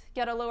is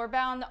get a lower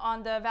bound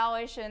on the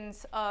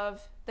valuations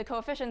of the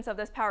coefficients of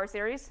this power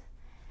series.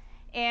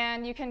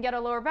 And you can get a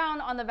lower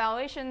bound on the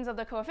valuations of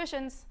the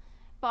coefficients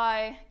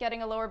by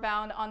getting a lower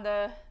bound on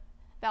the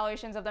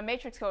valuations of the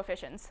matrix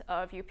coefficients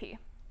of UP.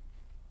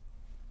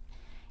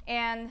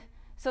 And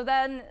so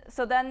then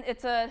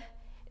it's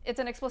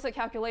an explicit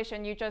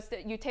calculation. You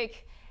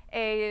take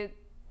a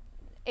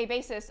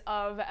basis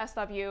of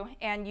SW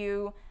and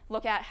you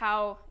look at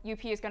how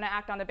UP is going to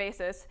act on the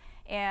basis,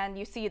 and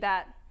you see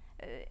that,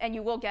 and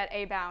you will get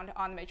a bound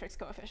on the matrix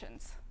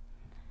coefficients.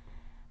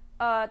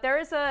 There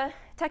is a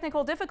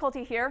technical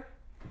difficulty here,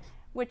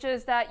 which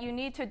is that you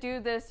need to do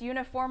this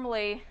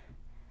uniformly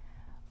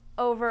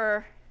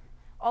over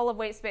all of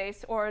weight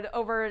space or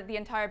over the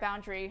entire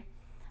boundary.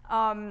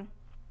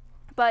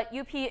 But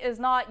UP is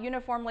not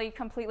uniformly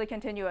completely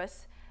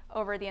continuous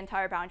over the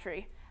entire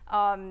boundary.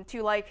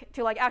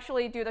 To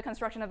actually do the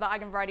construction of the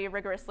eigenvariety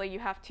rigorously, you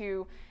have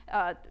to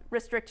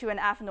restrict to an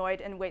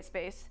aphanoid in weight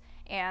space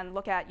and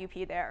look at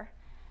UP there.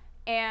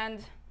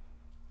 And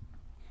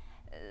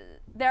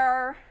there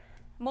are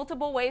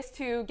multiple ways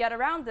to get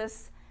around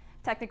this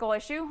technical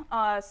issue.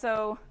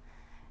 So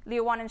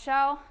Liu Wan and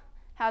Xiao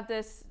have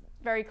this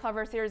very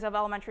clever series of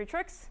elementary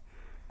tricks.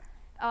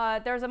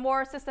 There's a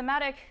more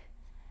systematic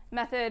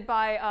method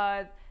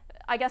by,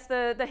 I guess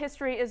the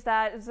history is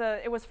that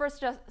it was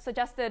first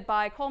suggested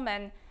by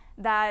Coleman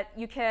that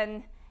you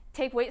can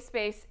take weight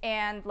space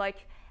and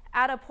like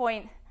add a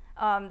point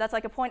that's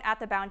like a point at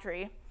the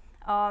boundary.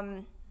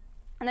 And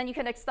then you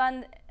can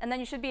extend, and then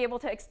you should be able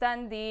to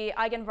extend the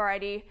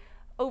eigenvariety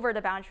over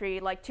the boundary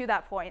like to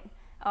that point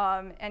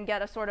and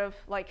get a sort of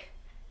like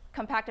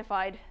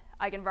compactified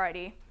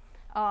eigenvariety.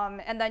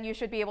 And then you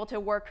should be able to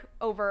work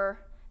over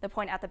the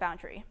point at the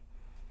boundary.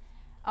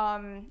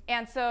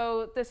 And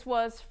so this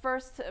was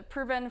first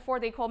proven for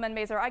the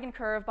Coleman-Maser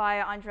eigencurve by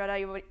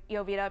Andretta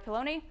Iovita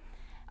Piloni.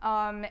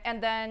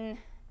 And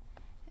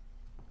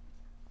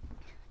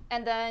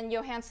then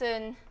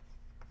Johansson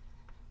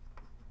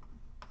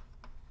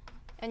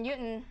and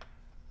Newton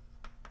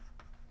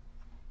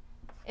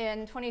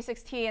in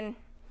 2016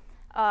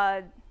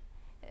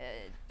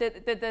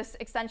 did this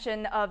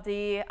extension of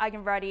the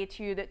eigenvariety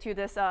to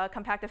this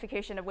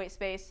compactification of weight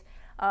space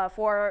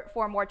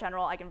for more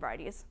general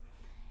eigenvarieties.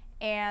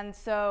 And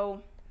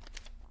so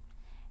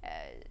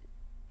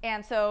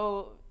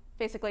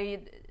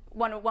basically,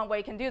 one way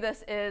you can do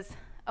this is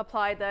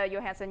apply the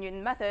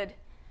Johansson-Newton method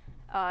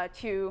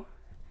to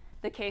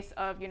the case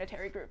of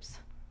unitary groups.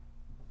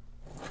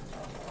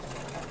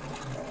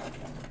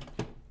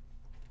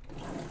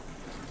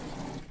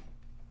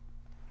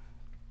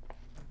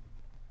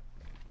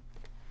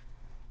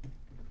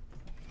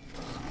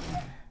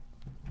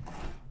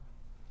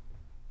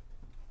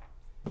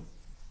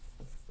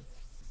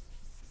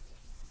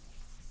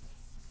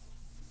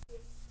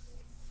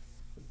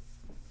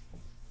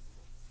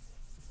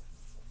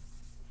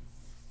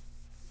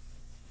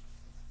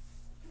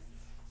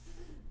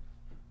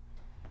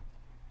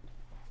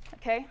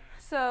 Okay,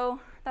 so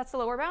that's the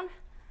lower bound,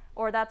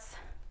 or that's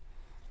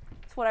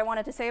what I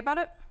wanted to say about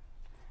it.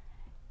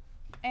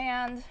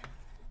 And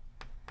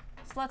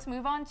so let's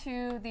move on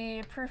to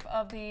the proof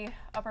of the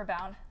upper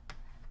bound,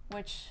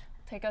 which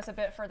take us a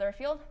bit further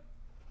afield.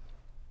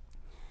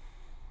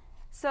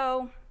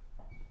 So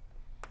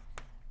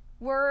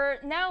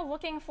we're now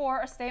looking for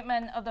a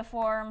statement of the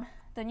form,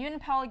 the Newton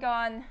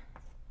polygon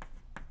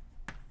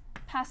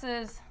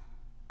passes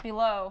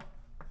below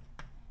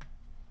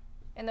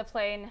in the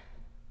plane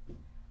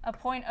a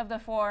point of the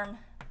form,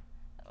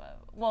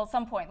 well,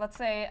 some point, let's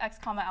say x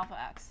comma alpha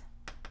x.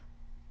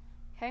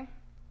 Okay?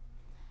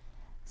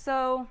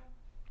 So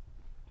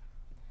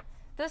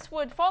this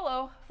would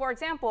follow, for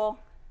example,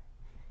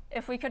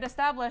 if we could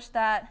establish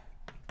that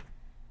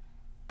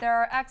there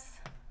are x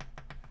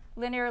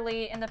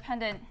linearly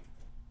independent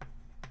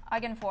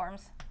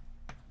eigenforms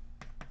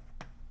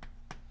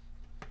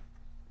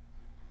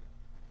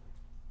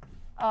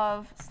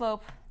of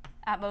slope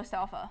at most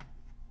alpha.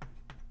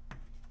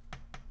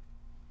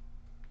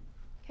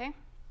 Okay?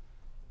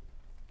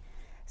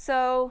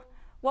 So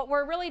what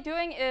we're really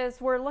doing is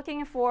we're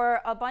looking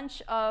for a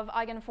bunch of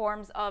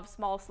eigenforms of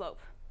small slope.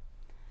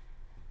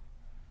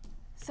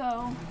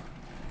 So,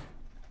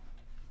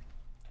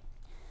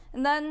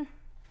 and then,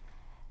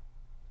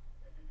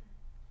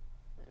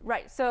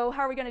 right, so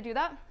how are we going to do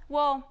that?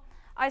 Well,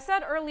 I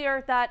said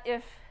earlier that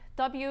if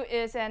W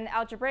is an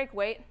algebraic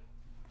weight,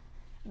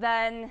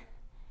 then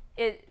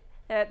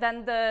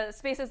then the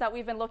spaces that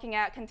we've been looking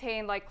at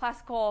contain like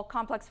classical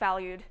complex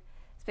valued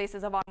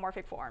spaces of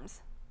automorphic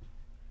forms.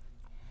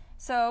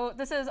 So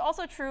this is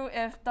also true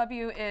if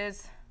W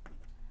is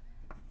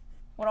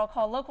what I'll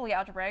call locally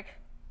algebraic,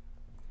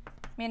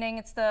 meaning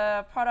it's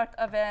the product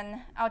of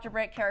an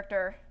algebraic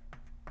character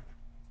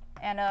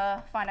and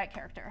a finite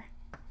character.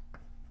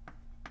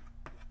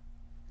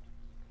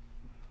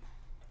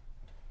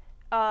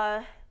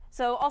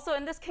 So also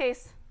in this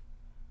case,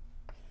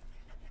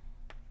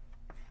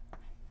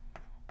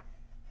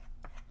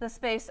 the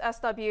space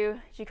SW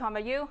G comma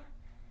U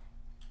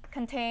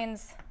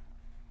contains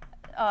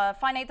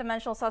finite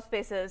dimensional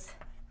subspaces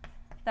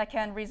that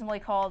can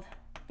reasonably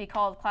be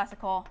called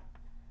classical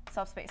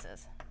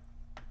subspaces.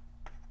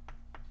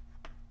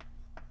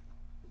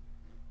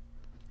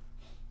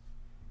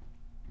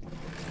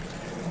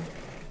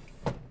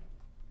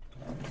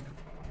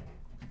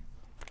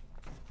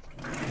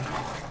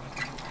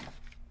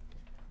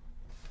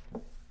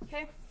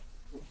 Okay.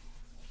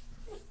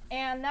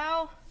 And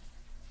now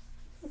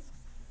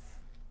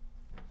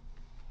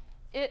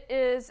it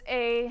is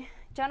a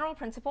general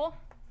principle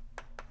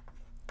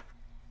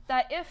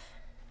that if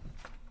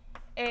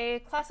a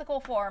classical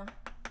form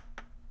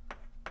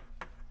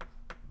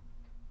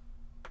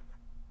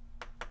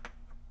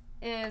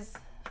is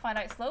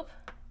finite slope,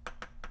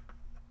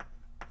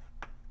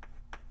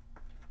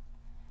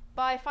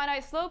 by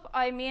finite slope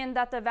I mean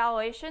that the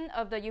valuation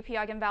of the UP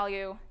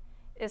eigenvalue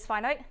is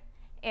finite,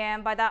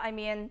 and by that I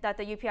mean that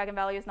the UP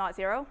eigenvalue is not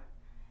 0.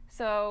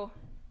 So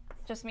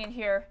just mean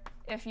here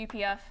if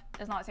UPF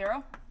is not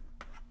 0,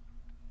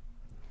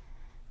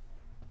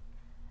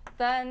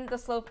 then the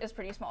slope is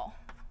pretty small.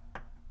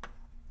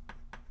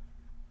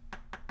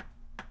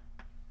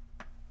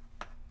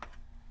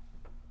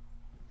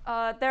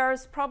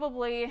 There's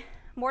probably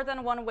more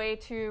than one way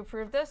to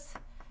prove this,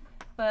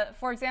 but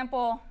for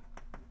example,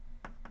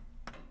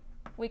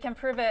 we can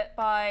prove it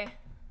by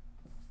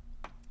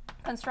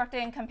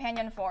constructing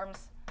companion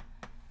forms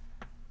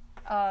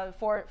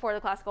for the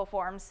classical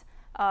forms.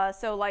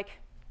 So like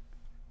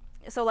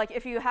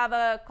if you have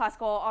a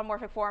classical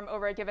automorphic form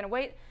over a given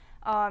weight,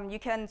 you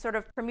can sort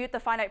of permute the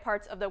finite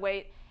parts of the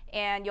weight,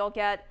 and you'll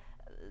get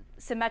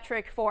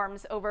symmetric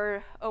forms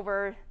over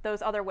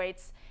those other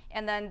weights.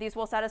 And then these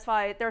will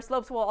satisfy, their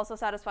slopes will also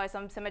satisfy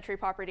some symmetry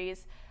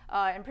properties.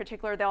 In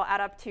particular, they'll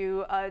add up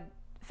to a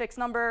fixed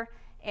number,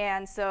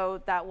 and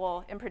so that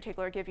will, in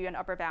particular, give you an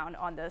upper bound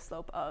on the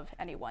slope of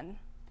any one.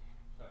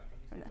 Sorry,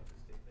 can you say what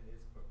the statement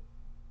is for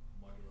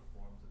modular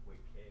forms of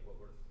weight k? What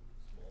would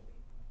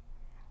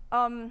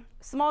small mean?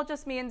 Small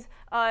just means,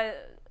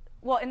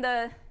 well, in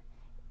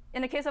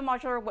the case of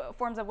modular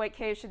forms of weight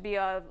k, it should be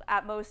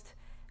at most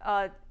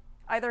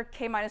either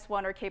k minus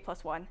 1 or k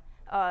plus 1.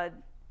 I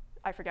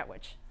forget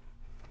which.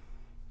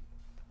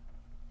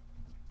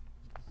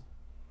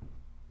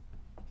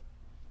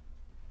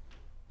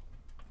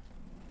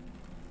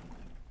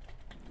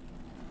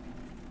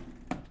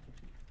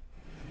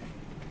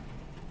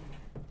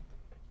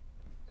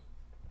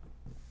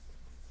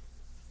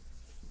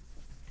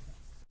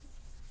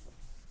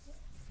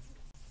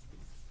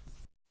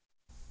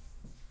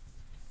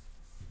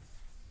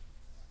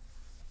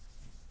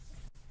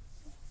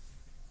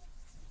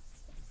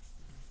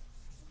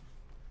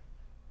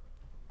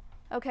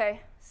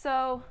 OK,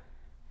 so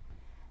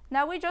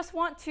now we just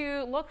want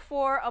to look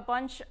for a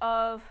bunch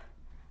of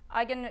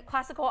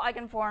classical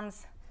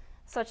eigenforms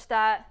such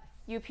that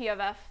UP of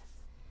f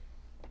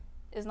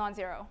is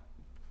non-zero.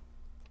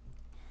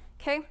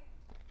 OK,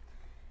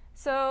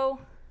 so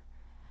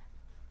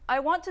I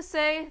want to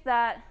say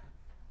that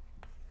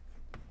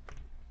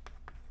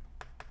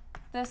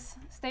this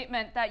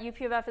statement that UP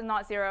of f is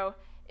not 0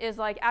 is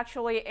like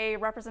actually a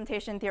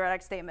representation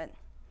theoretic statement.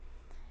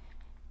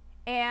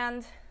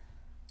 And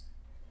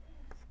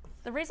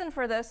the reason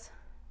for this,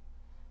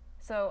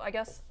 so I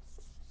guess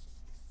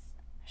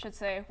I should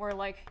say we're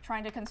like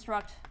trying to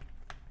construct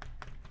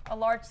a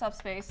large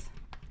subspace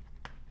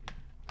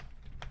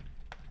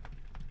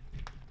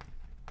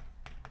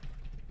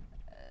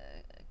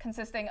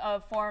consisting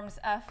of forms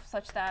f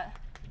such that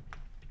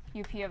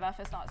UP of f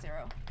is not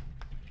 0.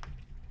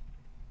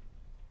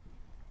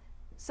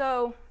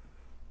 So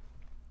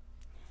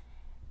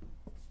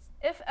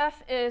if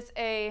f is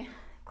a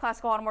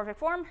classical automorphic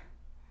form,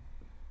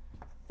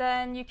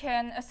 then you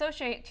can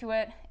associate to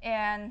it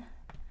an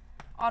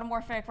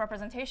automorphic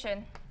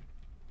representation.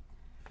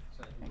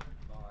 So if you look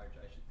at large,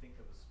 I should think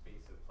of a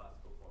space of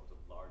classical forms of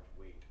large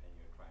weight, and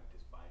you're trying to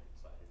find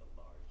inside it a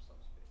large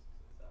subspace.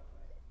 Is that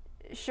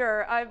right?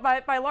 Sure.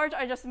 By large,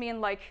 I just mean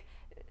like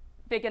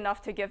big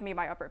enough to give me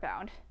my upper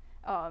bound.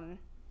 Right,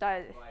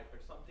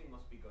 but something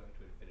must be going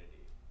to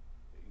infinity.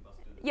 You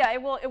must do this. Yeah,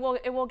 it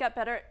will get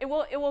better. It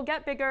will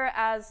get bigger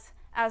as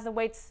the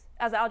weights,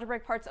 as the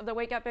algebraic parts of the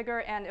weight get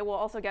bigger, and it will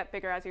also get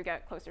bigger as you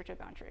get closer to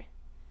boundary.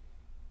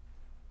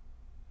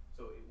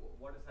 So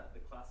what is that?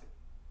 The classic.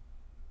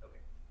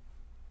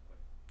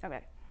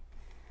 Okay.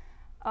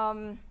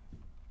 Okay.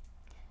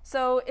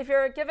 So if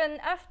you're given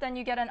f, then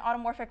you get an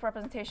automorphic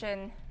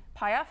representation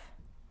pi f.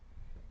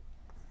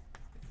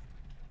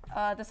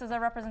 This is a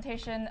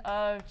representation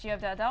of G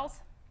of the Adels,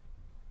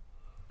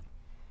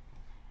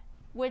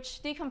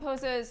 which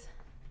decomposes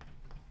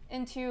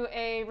into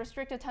a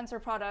restricted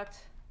tensor product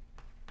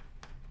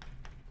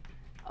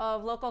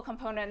of local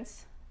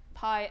components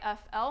pi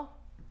fl.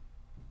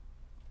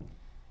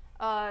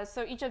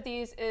 So each of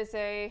these is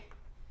a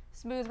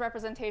smooth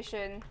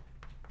representation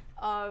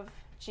of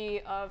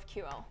G of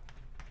QL.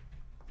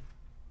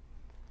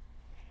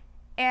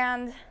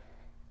 And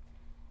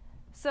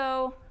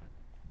so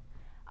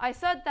I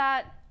said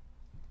that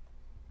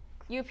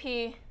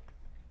UP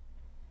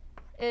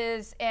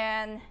is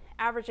an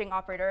averaging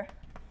operator.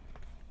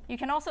 You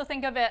can also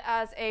think of it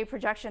as a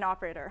projection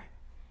operator,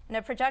 and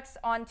it projects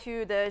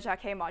onto the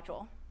Jacquet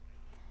module.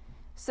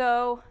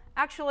 So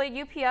actually,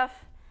 UPF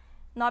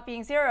not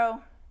being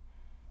 0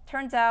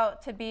 turns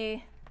out to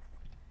be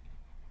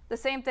the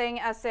same thing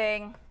as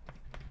saying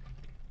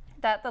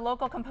that the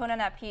local component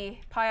at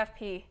P, pi of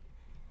P,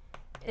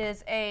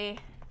 is a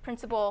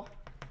principal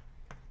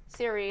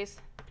series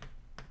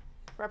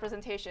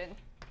representation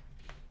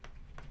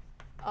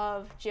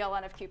of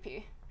GLN of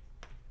QP.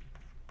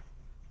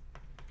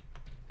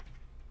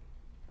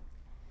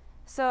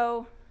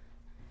 So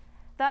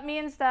that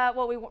means that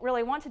what we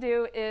really want to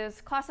do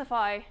is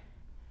classify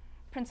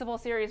principal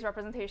series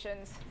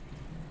representations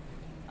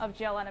of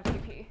GLN of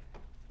QP.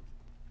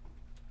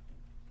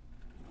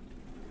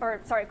 Or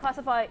sorry,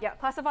 classify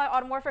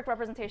automorphic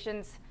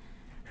representations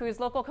whose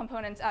local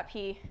components at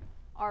P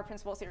are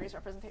principal series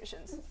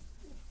representations.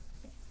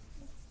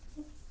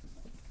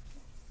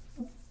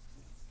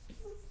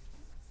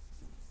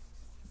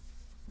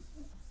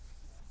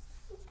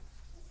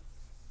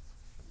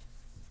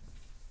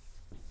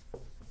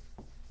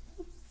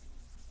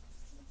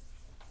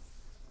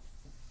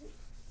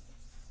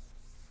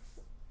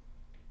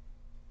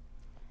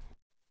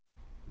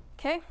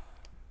 Okay.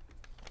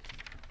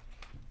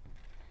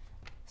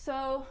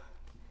 So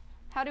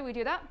how do we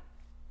do that?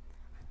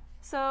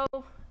 So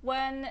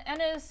when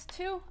n is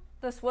 2,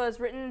 this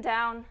was written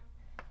down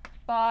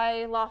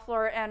by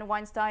Loeffler and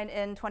Weinstein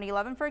in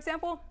 2011, for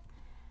example.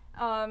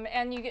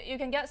 And you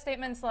can get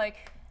statements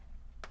like,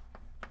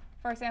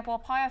 for example,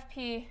 pi of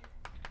P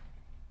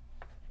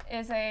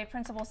is a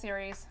principal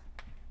series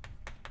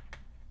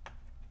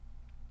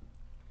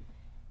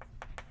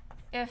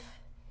if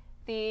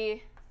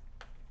the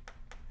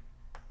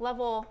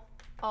level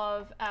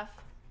of f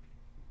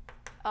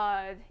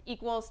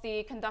equals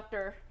the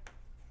conductor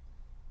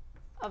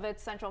of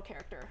its central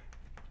character.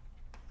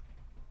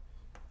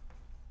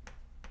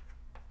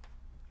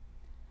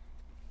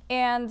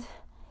 And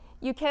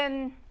you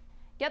can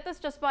get this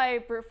just by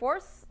brute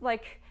force.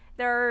 Like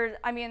there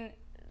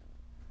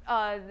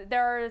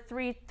are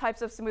 3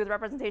 types of smooth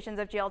representations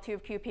of GL2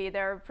 of QP.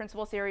 There are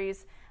principal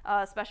series,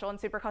 special, and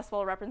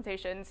supercustal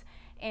representations.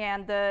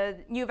 And the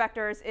new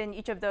vectors in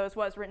each of those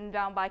was written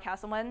down by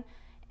Castleman.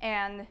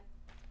 And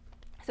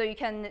so you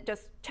can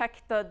just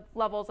check the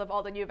levels of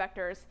all the new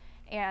vectors,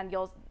 and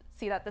you'll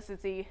see that this is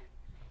the,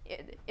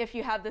 if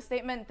you have this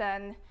statement,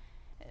 then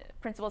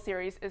principal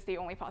series is the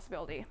only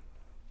possibility.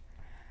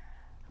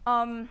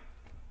 When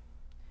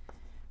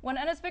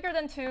n is bigger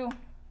than 2,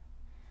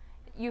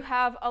 you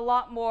have a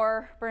lot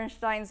more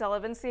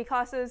Bernstein-Zelevinsky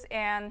classes,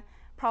 and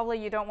probably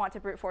you don't want to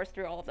brute force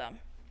through all of them.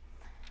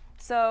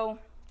 So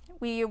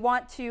we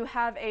want to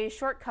have a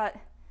shortcut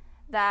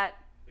that.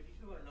 But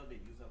if you want to know, they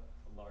use up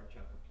a large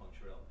chunk of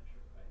Plancherel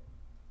measure, right?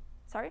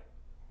 Sorry?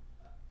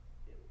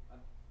 I'm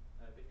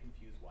a bit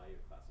confused why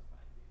you're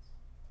classifying these.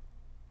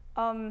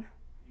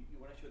 You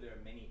want to show there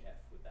are many f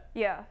with that.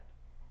 Yeah.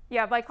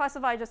 Yeah, by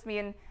classify I just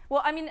mean,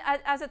 well, I mean,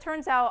 as it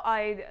turns out,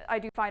 I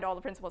do find all the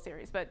principal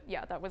series, but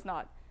yeah, that was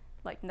not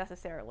like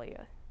necessarily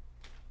a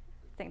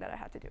thing that I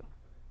had to do.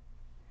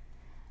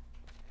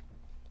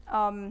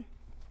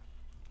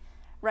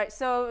 Right,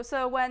 so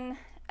when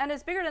n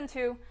is bigger than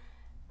 2,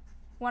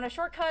 want a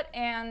shortcut,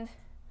 and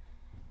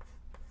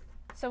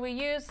so we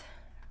use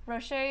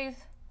Rochet's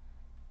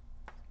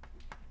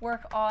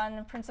work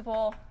on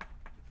principal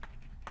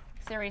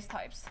series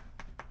types.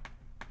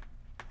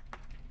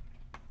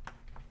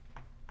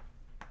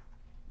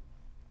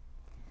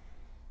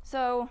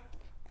 So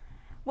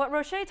what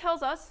Rochet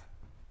tells us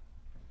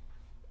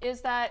is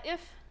that if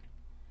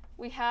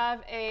we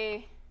have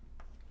a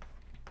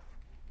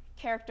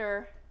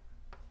character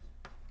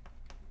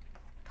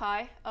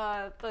chi,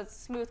 the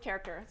smooth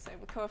character, say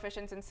with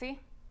coefficients in C,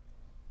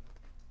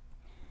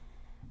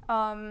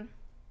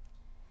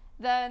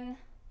 then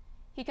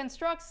he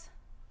constructs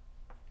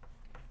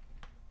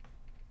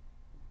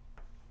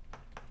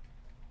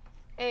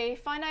a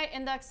finite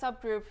index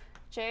subgroup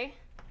J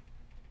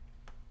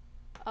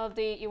of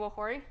the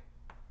Iwahori,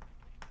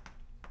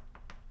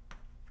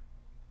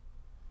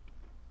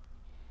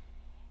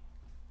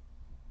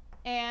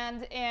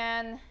 and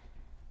an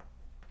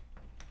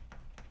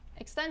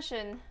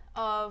extension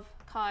of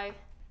chi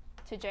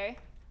to J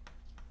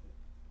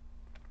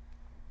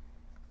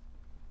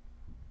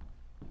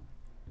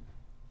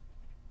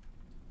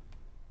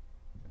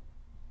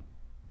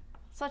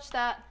such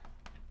that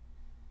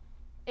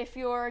if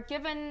you're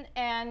given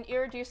an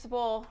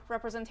irreducible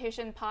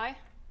representation pi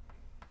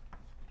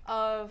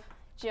of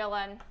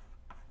GLN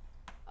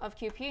of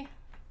QP,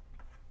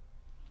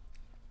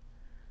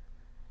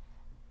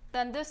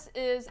 then this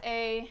is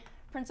a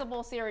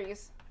principal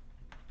series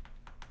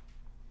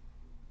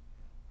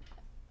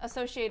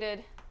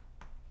associated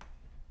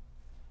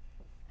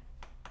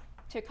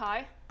to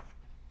chi,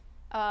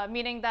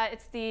 meaning that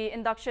it's the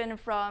induction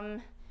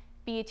from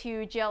B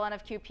to GLN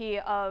of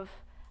QP of,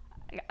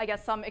 I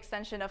guess, some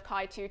extension of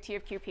chi to T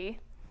of QP.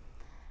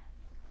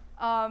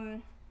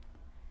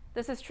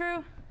 This is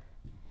true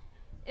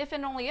if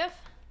and only if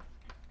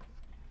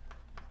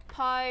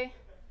pi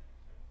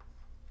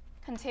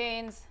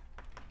contains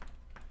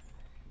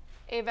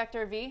a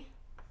vector v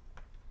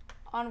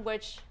on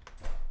which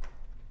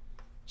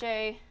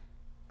J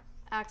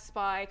acts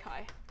by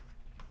chi.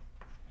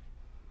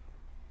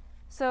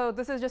 So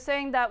this is just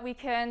saying that we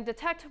can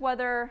detect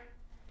whether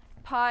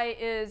pi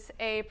is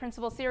a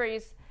principal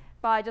series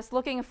by just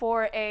looking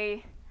for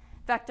a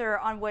vector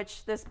on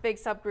which this big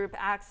subgroup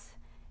acts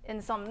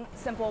in some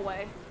simple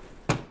way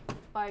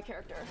by a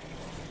character.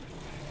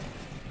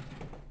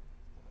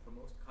 For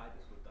most chi,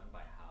 this was done by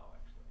Howe,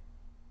 actually.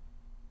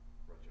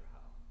 Roger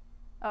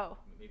Howe. Oh,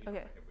 Maybe okay.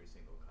 not for every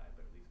single chi,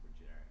 but at least for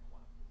generic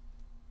one.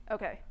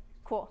 Okay,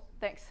 cool,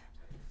 thanks.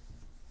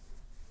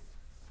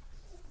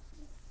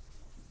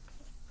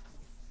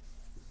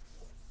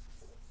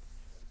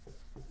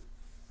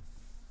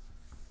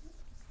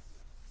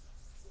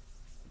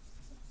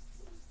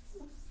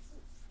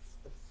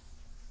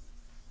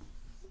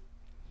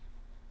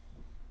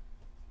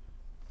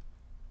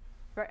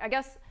 Right,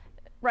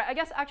 I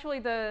guess actually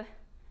the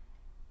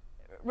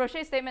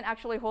Rochet's statement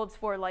actually holds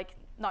for like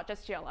not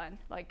just GLN,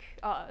 like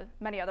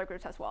many other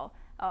groups as well.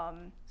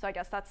 So I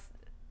guess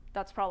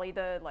that's probably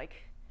the like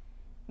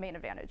main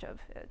advantage of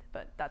it,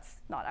 but that's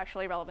not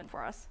actually relevant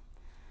for us.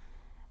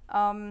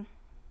 All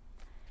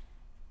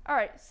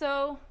right,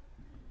 so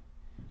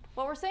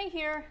what we're saying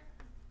here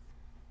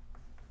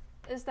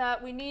is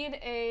that we need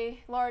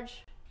a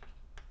large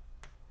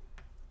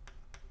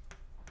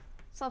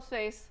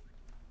subspace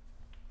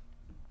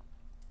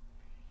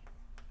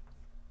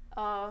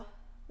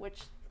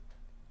which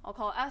I'll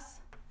call S,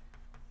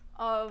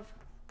 of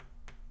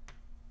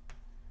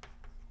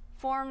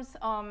forms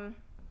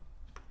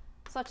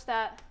such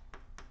that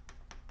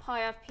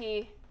pi of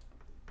p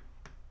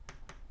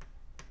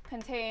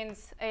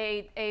contains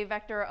a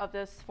vector of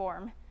this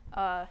form.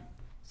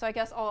 So I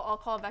guess I'll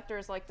call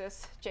vectors like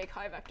this J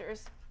chi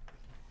vectors.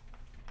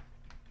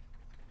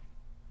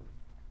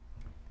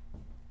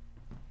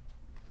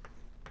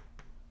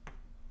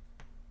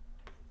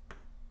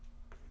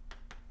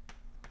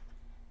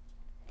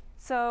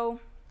 So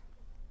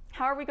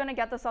how are we going to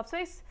get the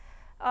subspace?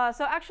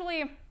 So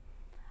actually,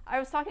 I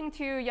was talking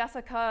to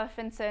Jessica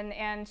Finson,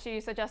 and she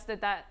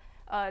suggested that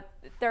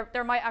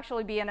there might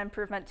actually be an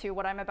improvement to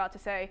what I'm about to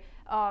say.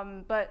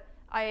 But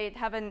I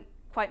haven't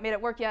quite made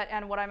it work yet,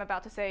 and what I'm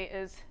about to say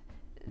is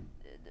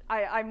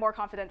I'm more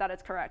confident that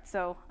it's correct,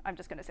 so I'm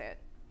just going to say it.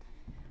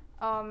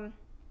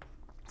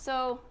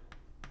 So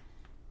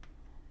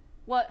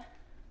what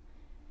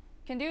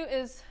we can do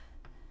is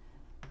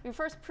we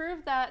first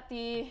prove that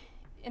the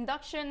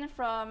induction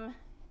from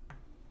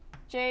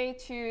J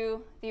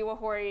to the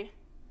Iwahori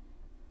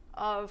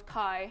of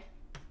chi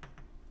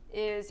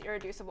is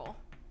irreducible.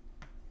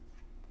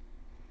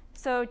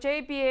 So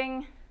J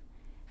being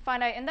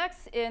finite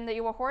index in the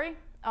Iwahori,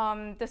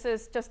 this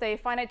is just a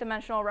finite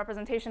dimensional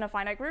representation of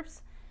finite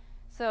groups.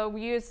 So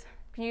we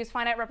can use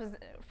finite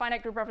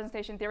group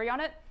representation theory on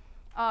it.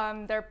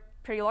 There are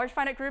pretty large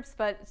finite groups,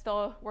 but it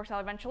still works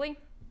out eventually.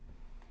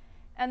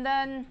 And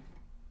then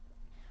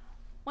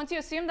once you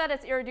assume that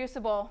it's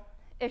irreducible,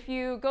 if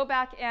you go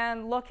back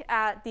and look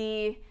at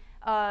the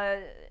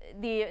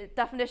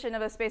definition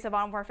of a space of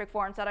automorphic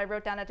forms that I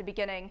wrote down at the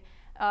beginning,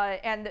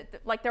 and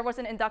like there was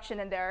an induction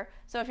in there.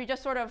 So if you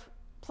just sort of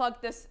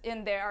plug this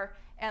in there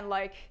and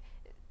like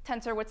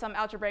tensor with some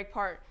algebraic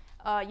part,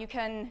 you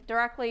can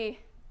directly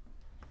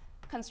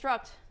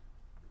construct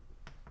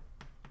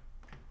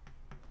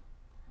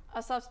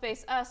a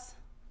subspace S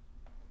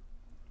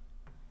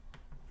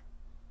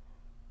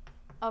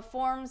of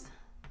forms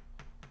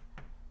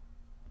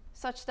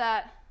such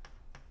that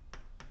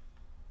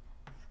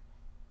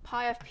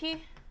pi of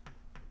p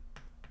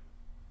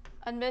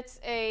admits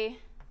a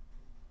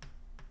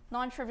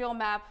non-trivial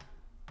map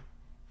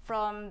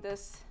from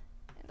this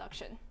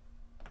induction.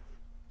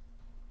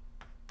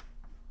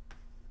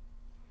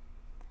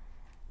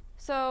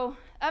 So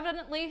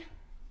evidently,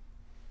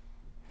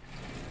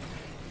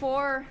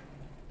 for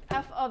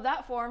f of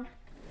that form,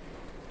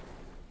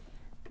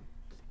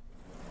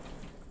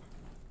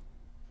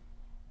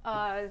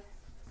 pi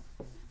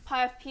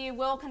of p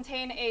will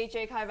contain a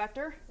j chi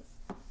vector,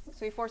 so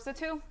we force it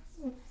to,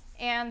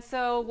 and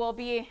so will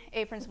be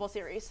a principal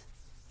series.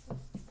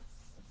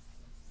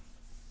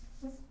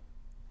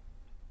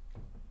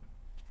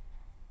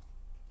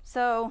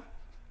 So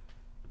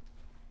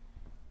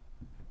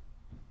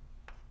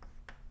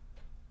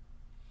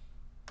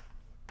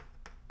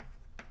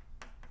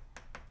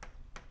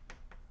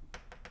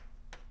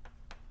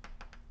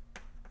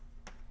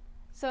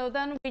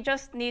then we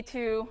just need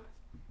to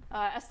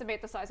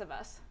estimate the size of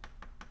S.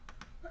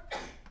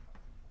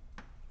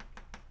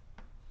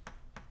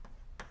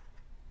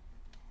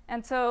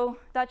 And so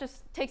that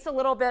just takes a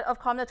little bit of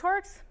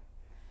combinatorics.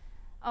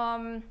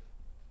 And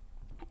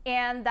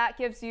that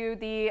gives you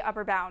the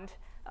upper bound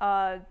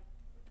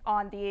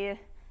on the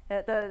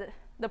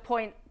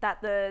point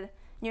that the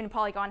unit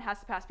polygon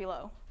has to pass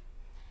below.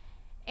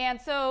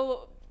 And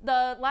so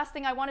the last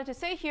thing I wanted to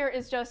say here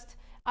is just,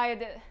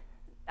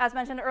 as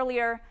mentioned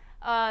earlier,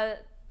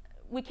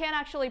 we can't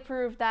actually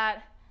prove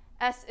that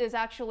S is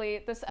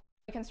actually, this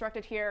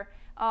constructed here,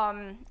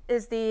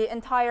 is the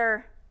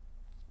entire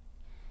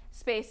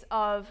space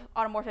of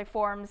automorphic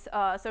forms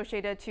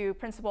associated to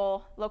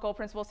local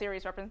principal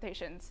series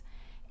representations.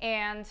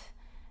 And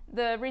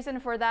the reason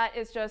for that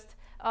is just,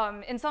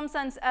 in some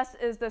sense, S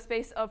is the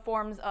space of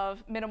forms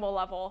of minimal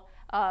level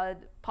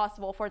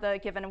possible for the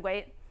given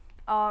weight.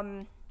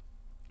 And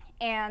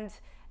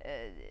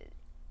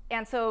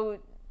so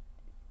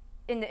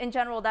in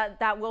general,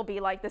 that will be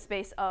like the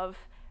space of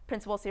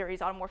principal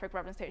series automorphic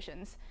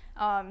representations.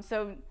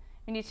 So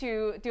we need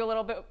to do a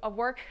little bit of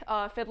work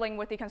fiddling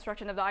with the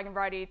construction of the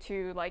eigenvariety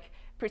to like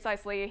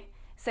precisely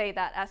say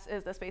that S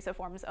is the space of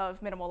forms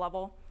of minimal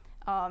level.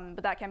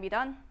 But that can be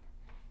done.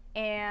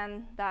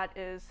 And that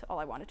is all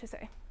I wanted to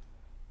say.